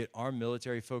 We need to get our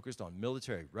military focused on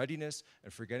military readiness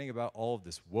and forgetting about all of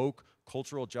this woke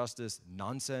cultural justice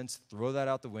nonsense. Throw that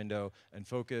out the window and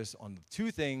focus on the two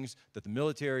things that the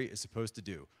military is supposed to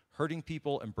do: hurting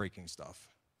people and breaking stuff.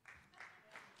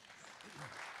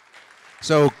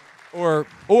 So, or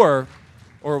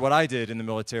what I did in the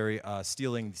military,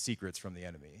 stealing secrets from the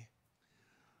enemy.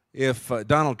 If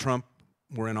Donald Trump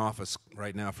were in office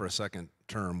right now for a second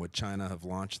term, would China have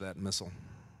launched that missile?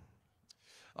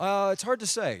 It's hard to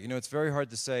say. It's very hard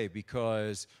to say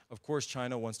because, of course,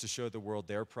 China wants to show the world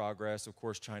their progress. Of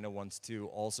course, China wants to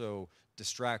also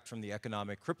distract from the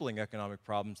crippling economic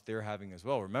problems they're having as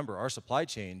well. Remember, our supply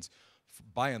chains,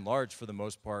 by and large, for the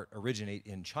most part, originate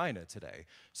in China today.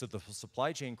 So the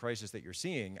supply chain crisis that you're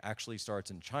seeing actually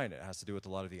starts in China. It has to do with a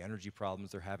lot of the energy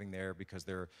problems they're having there because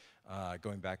they're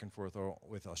going back and forth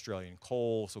with Australian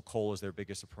coal. So coal is their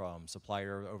biggest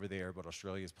supplier over there, but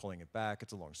Australia is pulling it back.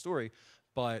 It's a long story.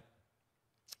 But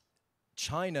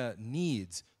China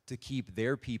needs to keep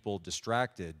their people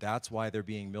distracted. That's why they're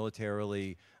being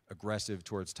militarily aggressive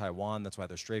towards Taiwan. That's why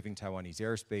they're strafing Taiwanese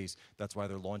airspace. That's why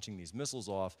they're launching these missiles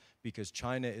off, because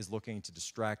China is looking to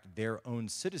distract their own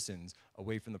citizens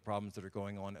away from the problems that are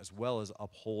going on, as well as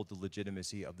uphold the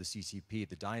legitimacy of the CCP,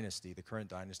 the dynasty, the current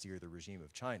dynasty or the regime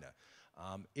of China.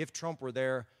 If Trump were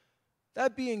there,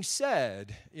 that being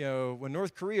said, when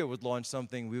North Korea would launch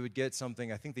something, we would get something,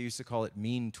 I think they used to call it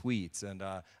mean tweets, and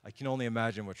I can only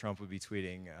imagine what Trump would be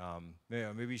tweeting.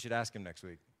 Maybe you should ask him next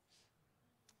week.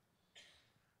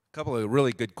 A couple of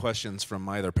really good questions from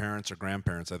either parents or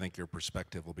grandparents I think your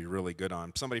perspective will be really good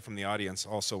on. Somebody from the audience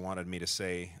also wanted me to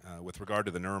say, with regard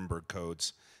to the Nuremberg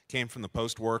codes, came from the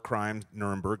post-war crime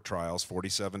Nuremberg trials,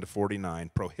 47 to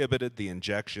 49, prohibited the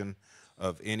injection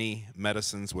of any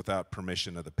medicines without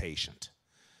permission of the patient.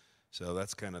 So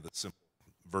that's kind of the simple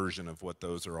version of what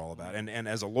those are all about. And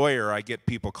as a lawyer, I get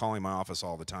people calling my office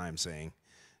all the time saying,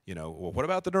 well, what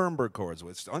about the Nuremberg codes? Well,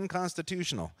 it's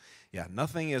unconstitutional. Yeah,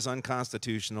 nothing is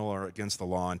unconstitutional or against the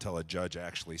law until a judge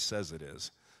actually says it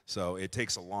is. So it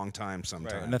takes a long time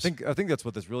sometimes. Right. And I think that's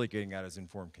what that's really getting at is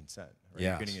informed consent. Right?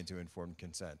 Yes. Getting into informed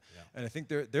consent. Yeah. And I think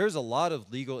there's a lot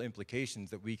of legal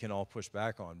implications that we can all push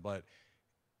back on, but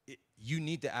you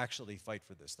need to actually fight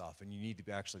for this stuff, and you need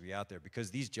to actually be out there, because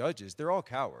these judges, they're all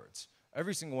cowards.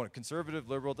 Every single one, conservative,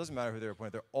 liberal, doesn't matter who they're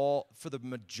appointed, they're all, for the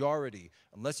majority,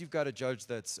 unless you've got a judge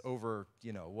that's over,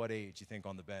 what age you think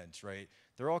on the bench, right?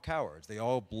 They're all cowards. They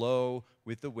all blow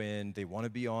with the wind. They want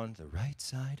to be on the right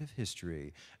side of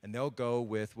history, and they'll go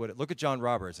with look at John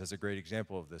Roberts as a great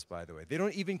example of this, by the way. They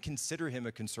don't even consider him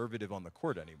a conservative on the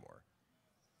court anymore.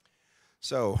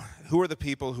 So, who are the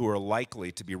people who are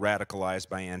likely to be radicalized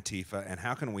by Antifa, and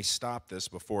how can we stop this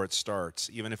before it starts,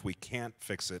 even if we can't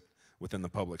fix it within the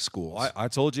public schools? Well, I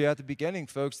told you at the beginning,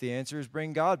 folks, the answer is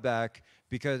bring God back,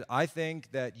 because I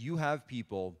think that you have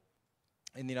people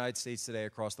in the United States today,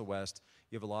 across the West,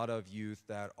 you have a lot of youth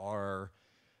that are,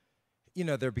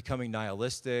 they're becoming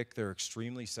nihilistic, they're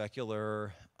extremely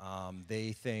secular,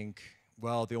 they think,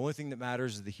 well, the only thing that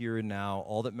matters is the here and now.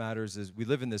 All that matters is we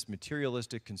live in this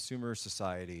materialistic consumer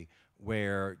society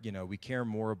where, we care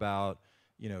more about,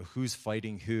 who's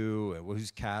fighting who, and who's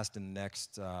cast in the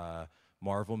next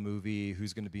Marvel movie,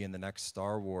 who's going to be in the next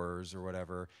Star Wars or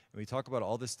whatever. And we talk about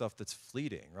all this stuff that's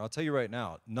fleeting. I'll tell you right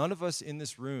now, none of us in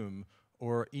this room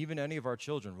or even any of our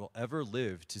children will ever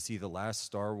live to see the last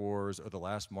Star Wars or the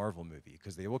last Marvel movie,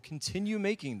 because they will continue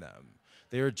making them.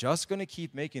 They are just going to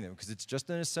keep making them because it's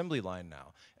just an assembly line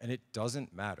now, and it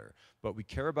doesn't matter. But we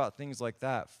care about things like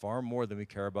that far more than we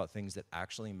care about things that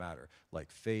actually matter, like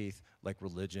faith, like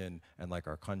religion, and like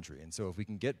our country. And so if we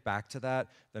can get back to that,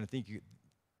 then I think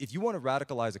if you want to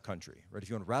radicalize a country, right? If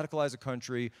you want to radicalize a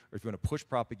country, or if you want to push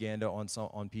propaganda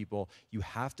on people, you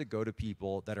have to go to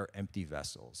people that are empty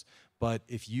vessels. But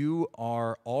if you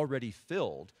are already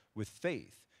filled with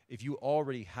faith, if you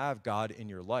already have God in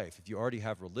your life, if you already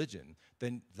have religion,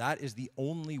 then that is the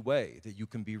only way that you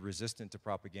can be resistant to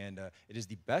propaganda. It is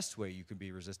the best way you can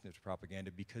be resistant to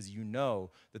propaganda because you know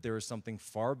that there is something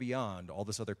far beyond all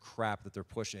this other crap that they're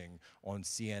pushing on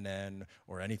CNN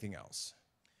or anything else.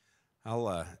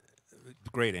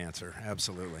 Great answer,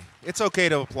 absolutely. It's okay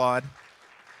to applaud.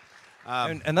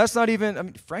 And that's not even, I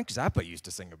mean, Frank Zappa used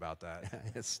to sing about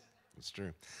that. It's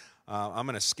true. I'm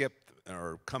going to skip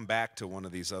or come back to one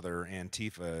of these other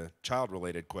Antifa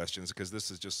child-related questions because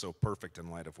this is just so perfect in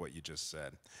light of what you just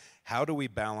said. How do we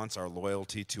balance our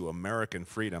loyalty to American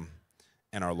freedom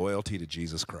and our loyalty to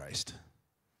Jesus Christ?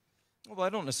 Well, I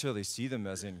don't necessarily see them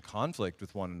as in conflict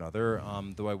with one another,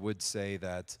 though I would say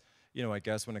that, I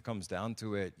guess when it comes down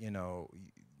to it,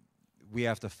 we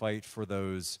have to fight for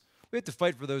those. We have to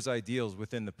fight for those ideals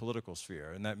within the political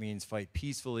sphere, and that means fight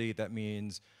peacefully. That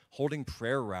means holding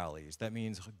prayer rallies. That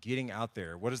means getting out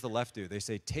there. What does the left do? They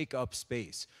say take up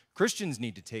space. Christians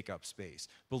need to take up space.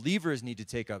 Believers need to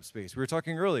take up space. We were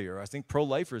talking earlier, I think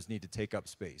pro-lifers need to take up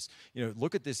space.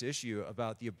 Look at this issue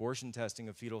about the abortion testing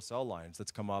of fetal cell lines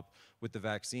that's come up with the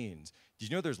vaccines. Did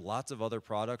you know there's lots of other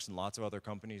products and lots of other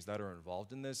companies that are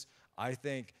involved in this? I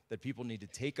think that people need to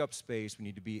take up space. We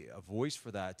need to be a voice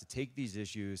for that, to take these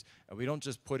issues, and we don't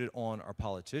just put it on our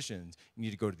politicians. You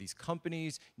need to go to these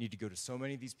companies, you need to go to so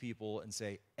many of these people and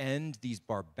say, end these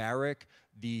barbaric,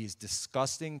 these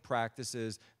disgusting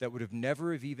practices that would have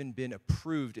never have even been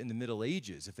approved in the Middle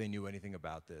Ages if they knew anything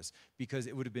about this, because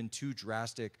it would have been too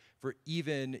drastic for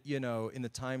even, in the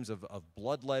times of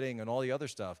bloodletting and all the other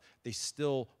stuff, they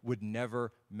still would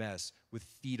never mess with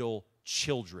fetal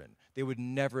children. They would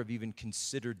never have even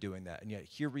considered doing that. And yet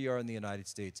here we are in the United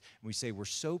States, and we say we're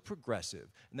so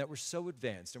progressive and that we're so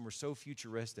advanced and we're so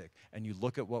futuristic. And you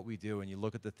look at what we do and you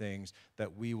look at the things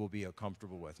that we will be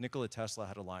comfortable with. Nikola Tesla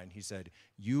had a line. He said,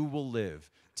 "You will live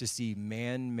to see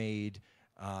man-made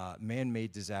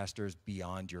disasters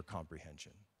beyond your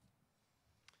comprehension."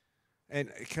 And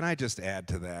can I just add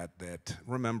to that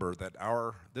remember that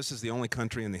this is the only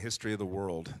country in the history of the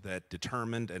world that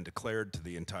determined and declared to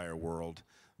the entire world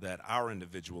that our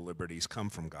individual liberties come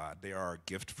from God. They are a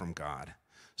gift from God.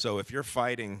 So if you're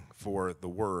fighting for the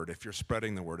word, if you're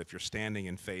spreading the word, if you're standing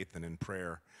in faith and in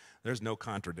prayer, there's no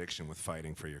contradiction with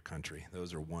fighting for your country.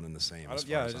 Those are one and the same. I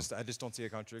just don't see a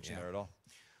contradiction there at all.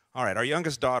 All right, our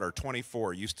youngest daughter,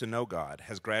 24, used to know God,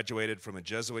 has graduated from a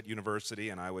Jesuit university,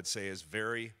 and I would say is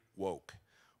very woke.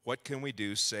 What can we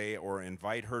do, say, or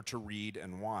invite her to read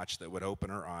and watch that would open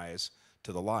her eyes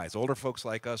to the lies? Older folks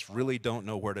like us really don't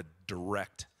know where to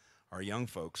direct our young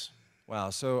folks.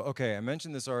 Wow. So, okay, I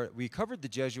mentioned this. We covered the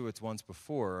Jesuits once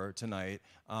before tonight,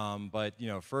 but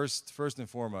first and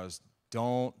foremost,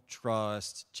 don't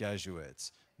trust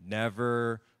Jesuits.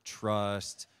 Never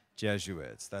trust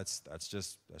Jesuits. That's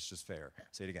just fair.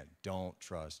 Say it again. Don't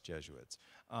trust Jesuits.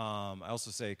 I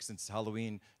also say, since it's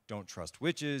Halloween, don't trust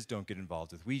witches. Don't get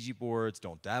involved with Ouija boards.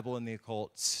 Don't dabble in the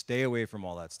occult. Stay away from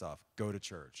all that stuff. Go to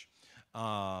church.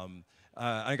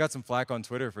 I got some flack on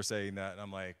Twitter for saying that, and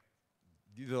I'm like,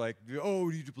 they're like, "Oh,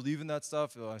 do you believe in that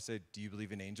stuff?" I say, "Do you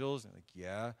believe in angels?" And I'm like,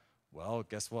 "Yeah." Well,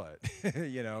 guess what?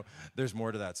 There's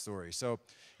more to that story. So,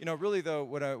 really though,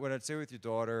 what I'd say with your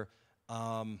daughter,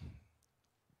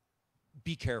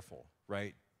 be careful,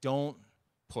 right? Don't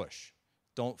push.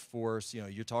 Don't force.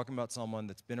 You're talking about someone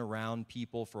that's been around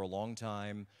people for a long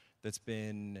time, that's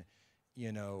been,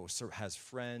 has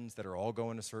friends that are all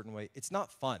going a certain way. It's not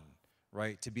fun,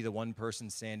 right, to be the one person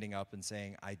standing up and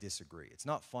saying, "I disagree." It's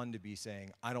not fun to be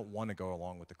saying, "I don't want to go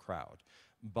along with the crowd."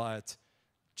 But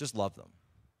just love them.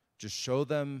 Just show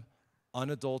them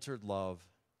unadulterated love,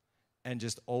 and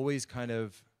just always kind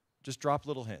of just drop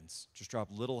little hints. Just drop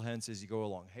little hints as you go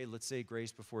along. Hey, let's say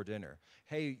grace before dinner.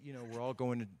 Hey, we're all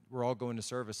going to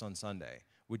service on Sunday.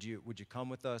 Would you come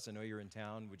with us? I know you're in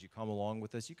town. Would you come along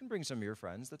with us? You can bring some of your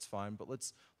friends. That's fine. But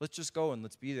let's just go and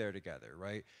let's be there together,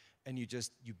 right? And you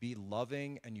be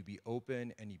loving and you be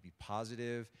open and you be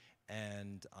positive.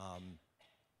 And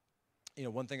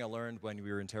one thing I learned when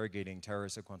we were interrogating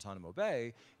terrorists at Guantanamo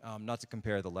Bay, not to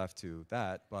compare the left to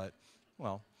that, but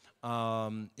well.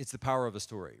 It's the power of a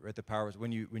story, right? The power is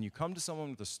when you come to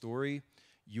someone with a story,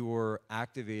 you're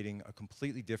activating a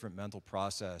completely different mental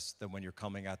process than when you're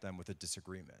coming at them with a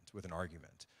disagreement, with an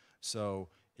argument. So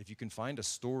if you can find a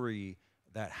story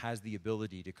that has the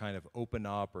ability to kind of open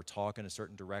up or talk in a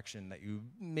certain direction that you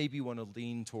maybe want to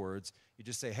lean towards, you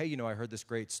just say, "Hey, I heard this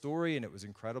great story and it was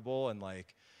incredible, and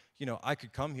you know, I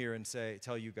could come here and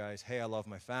tell you guys, hey, I love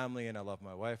my family and I love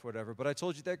my wife, whatever, but I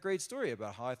told you that great story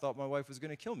about how I thought my wife was going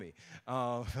to kill me.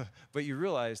 But you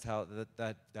realized how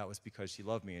that was because she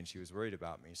loved me and she was worried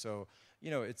about me. So, you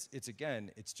know, it's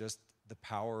just the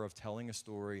power of telling a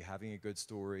story, having a good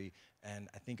story, and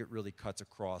I think it really cuts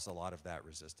across a lot of that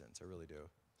resistance. I really do.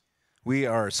 We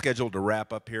are scheduled to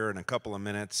wrap up here in a couple of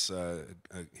minutes.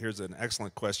 Here's an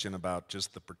excellent question about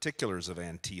just the particulars of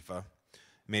Antifa.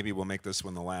 Maybe we'll make this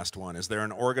one the last one. Is there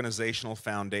an organizational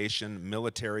foundation,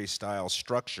 military-style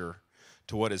structure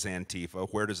to what is Antifa?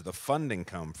 Where does the funding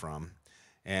come from?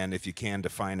 And if you can,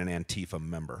 define an Antifa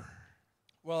member.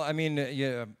 Well, I mean,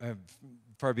 yeah,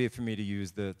 far be it for me to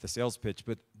use the sales pitch,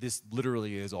 but this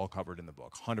literally is all covered in the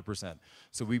book, 100%.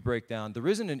 So we break down, there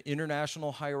isn't an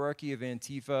international hierarchy of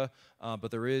Antifa,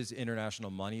 but there is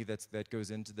international money that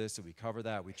goes into this, so we cover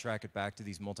that. We track it back to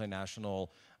these multinational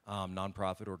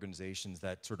nonprofit organizations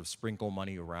that sort of sprinkle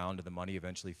money around, and the money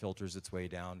eventually filters its way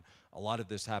down. A lot of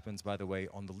this happens, by the way,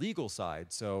 on the legal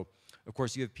side. So, of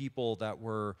course, you have people that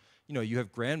were, you know, you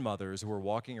have grandmothers who were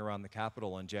walking around the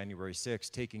Capitol on January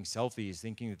 6th taking selfies,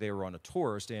 thinking that they were on a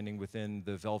tour, standing within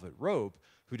the velvet rope,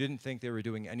 who didn't think they were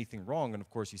doing anything wrong. And of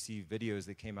course, you see videos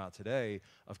that came out today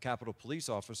of Capitol police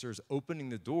officers opening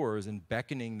the doors and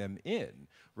beckoning them in,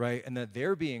 right? And that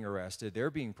they're being arrested, they're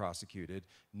being prosecuted.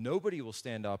 Nobody will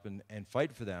stand up and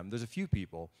fight for them. There's a few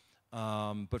people.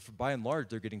 But by and large,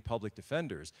 they're getting public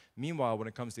defenders. Meanwhile, when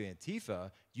it comes to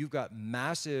Antifa, you've got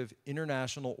massive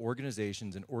international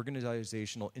organizations and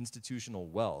organizational institutional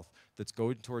wealth that's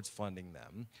going towards funding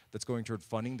them, that's going toward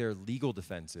funding their legal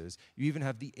defenses. You even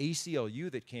have the ACLU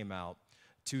that came out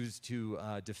to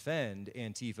defend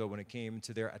Antifa when it came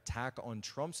to their attack on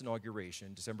Trump's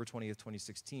inauguration, December 20th,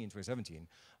 2017,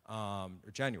 or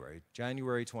January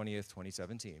 20th,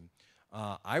 2017.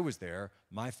 I was there.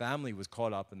 My family was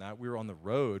caught up in that. We were on the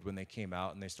road when they came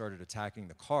out and they started attacking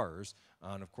the cars.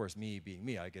 And of course, me being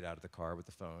me, I get out of the car with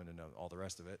the phone and all the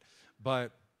rest of it.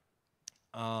 But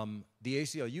the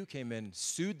ACLU came in,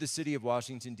 sued the city of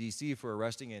Washington, D.C. for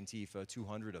arresting Antifa,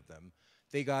 200 of them.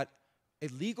 They got a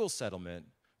legal settlement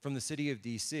from the city of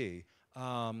D.C.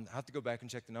 I have to go back and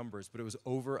check the numbers, but it was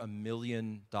over $1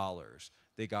 million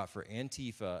they got for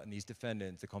Antifa and these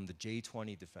defendants. They call them the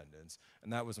J20 defendants.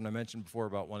 And that was when I mentioned before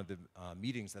about one of the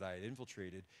meetings that I had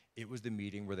infiltrated. It was the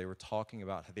meeting where they were talking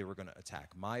about how they were going to attack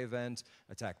my event,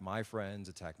 attack my friends,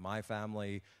 attack my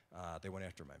family. They went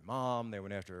after my mom. They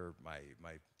went after my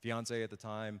fiance at the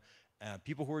time.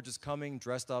 People who were just coming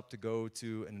dressed up to go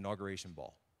to an inauguration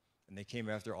ball. And they came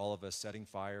after all of us, setting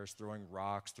fires, throwing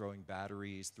rocks, throwing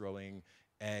batteries, throwing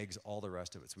eggs, all the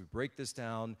rest of it. So we break this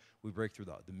down. We break through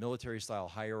the military-style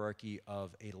hierarchy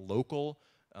of a local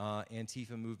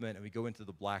Antifa movement, and we go into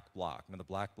the black bloc. Now, the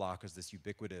black bloc is this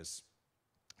ubiquitous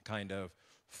kind of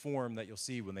form that you'll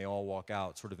see when they all walk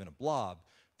out, sort of in a blob.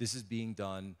 This is being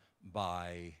done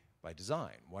by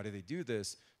design. Why do they do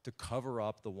this? To cover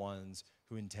up the ones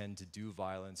who intend to do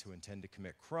violence, who intend to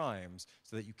commit crimes,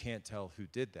 so that you can't tell who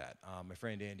did that. My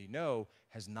friend Andy No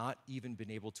has not even been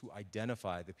able to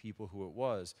identify the people who it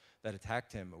was that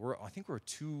attacked him. I think we're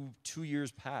two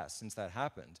years past since that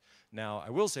happened. Now, I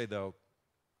will say, though,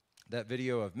 that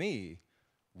video of me,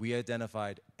 we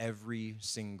identified every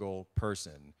single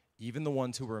person, even the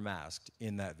ones who were masked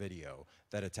in that video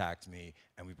that attacked me,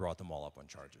 and we brought them all up on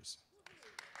charges.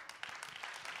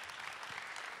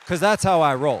 Because that's how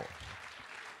I roll.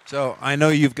 So I know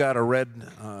you've got a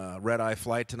red-eye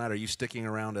flight tonight. Are you sticking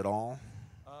around at all?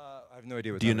 I have no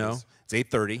idea what Do you that know? is. It's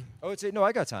 8:30. Oh, no,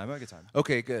 I got time.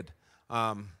 Okay, good.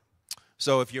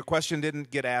 So if your question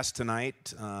didn't get asked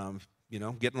tonight, you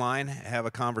know, get in line, have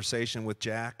a conversation with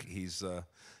Jack. He's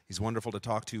wonderful to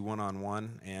talk to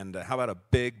one-on-one. And how about a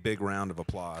big round of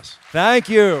applause? Thank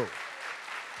you.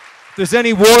 If there's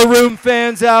any War Room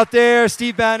fans out there,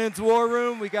 Steve Bannon's War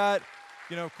Room, we got,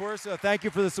 you know, of course, thank you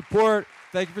for the support.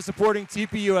 Thank you for supporting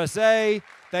TPUSA.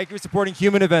 Thank you for supporting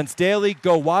Human Events Daily.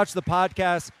 Go watch the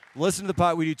podcast. Listen to the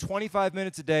pod. We do 25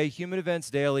 minutes a day. Human Events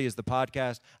Daily is the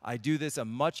podcast. I do this, a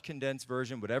much condensed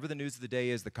version. Whatever the news of the day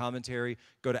is, the commentary,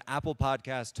 go to Apple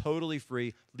Podcasts, totally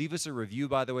free. Leave us a review,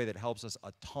 by the way. That helps us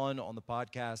a ton on the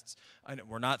podcasts. And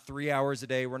we're not 3 hours a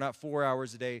day. We're not 4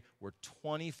 hours a day. We're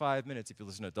 25 minutes. If you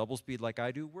listen to double speed like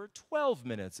I do, we're 12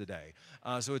 minutes a day.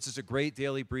 So it's just a great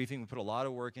daily briefing. We put a lot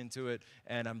of work into it.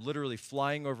 And I'm literally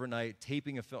flying overnight,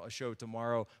 taping a show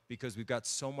tomorrow because we've got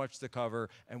so much to cover,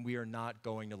 and we are not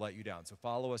going to let you down. So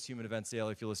follow us, Human Events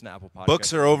Daily, if you listen to Apple Podcasts.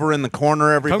 Books are over in the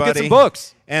corner, everybody. Come get some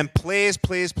books. And please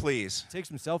take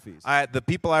some selfies. The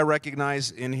people I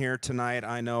recognize in here tonight,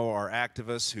 I know, are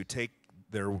activists who take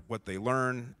what they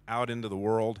learn out into the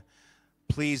world.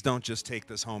 please don't just take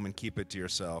this home and keep it to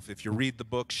yourself. If you read the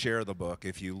book, share the book.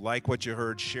 If you like what you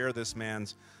heard, share this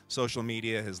man's social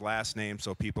media, his last name,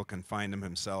 so people can find him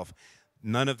himself.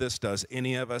 None of this does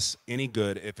any of us any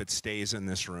good if it stays in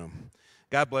this room.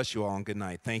 God bless you all and good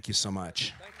night. Thank you so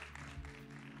much.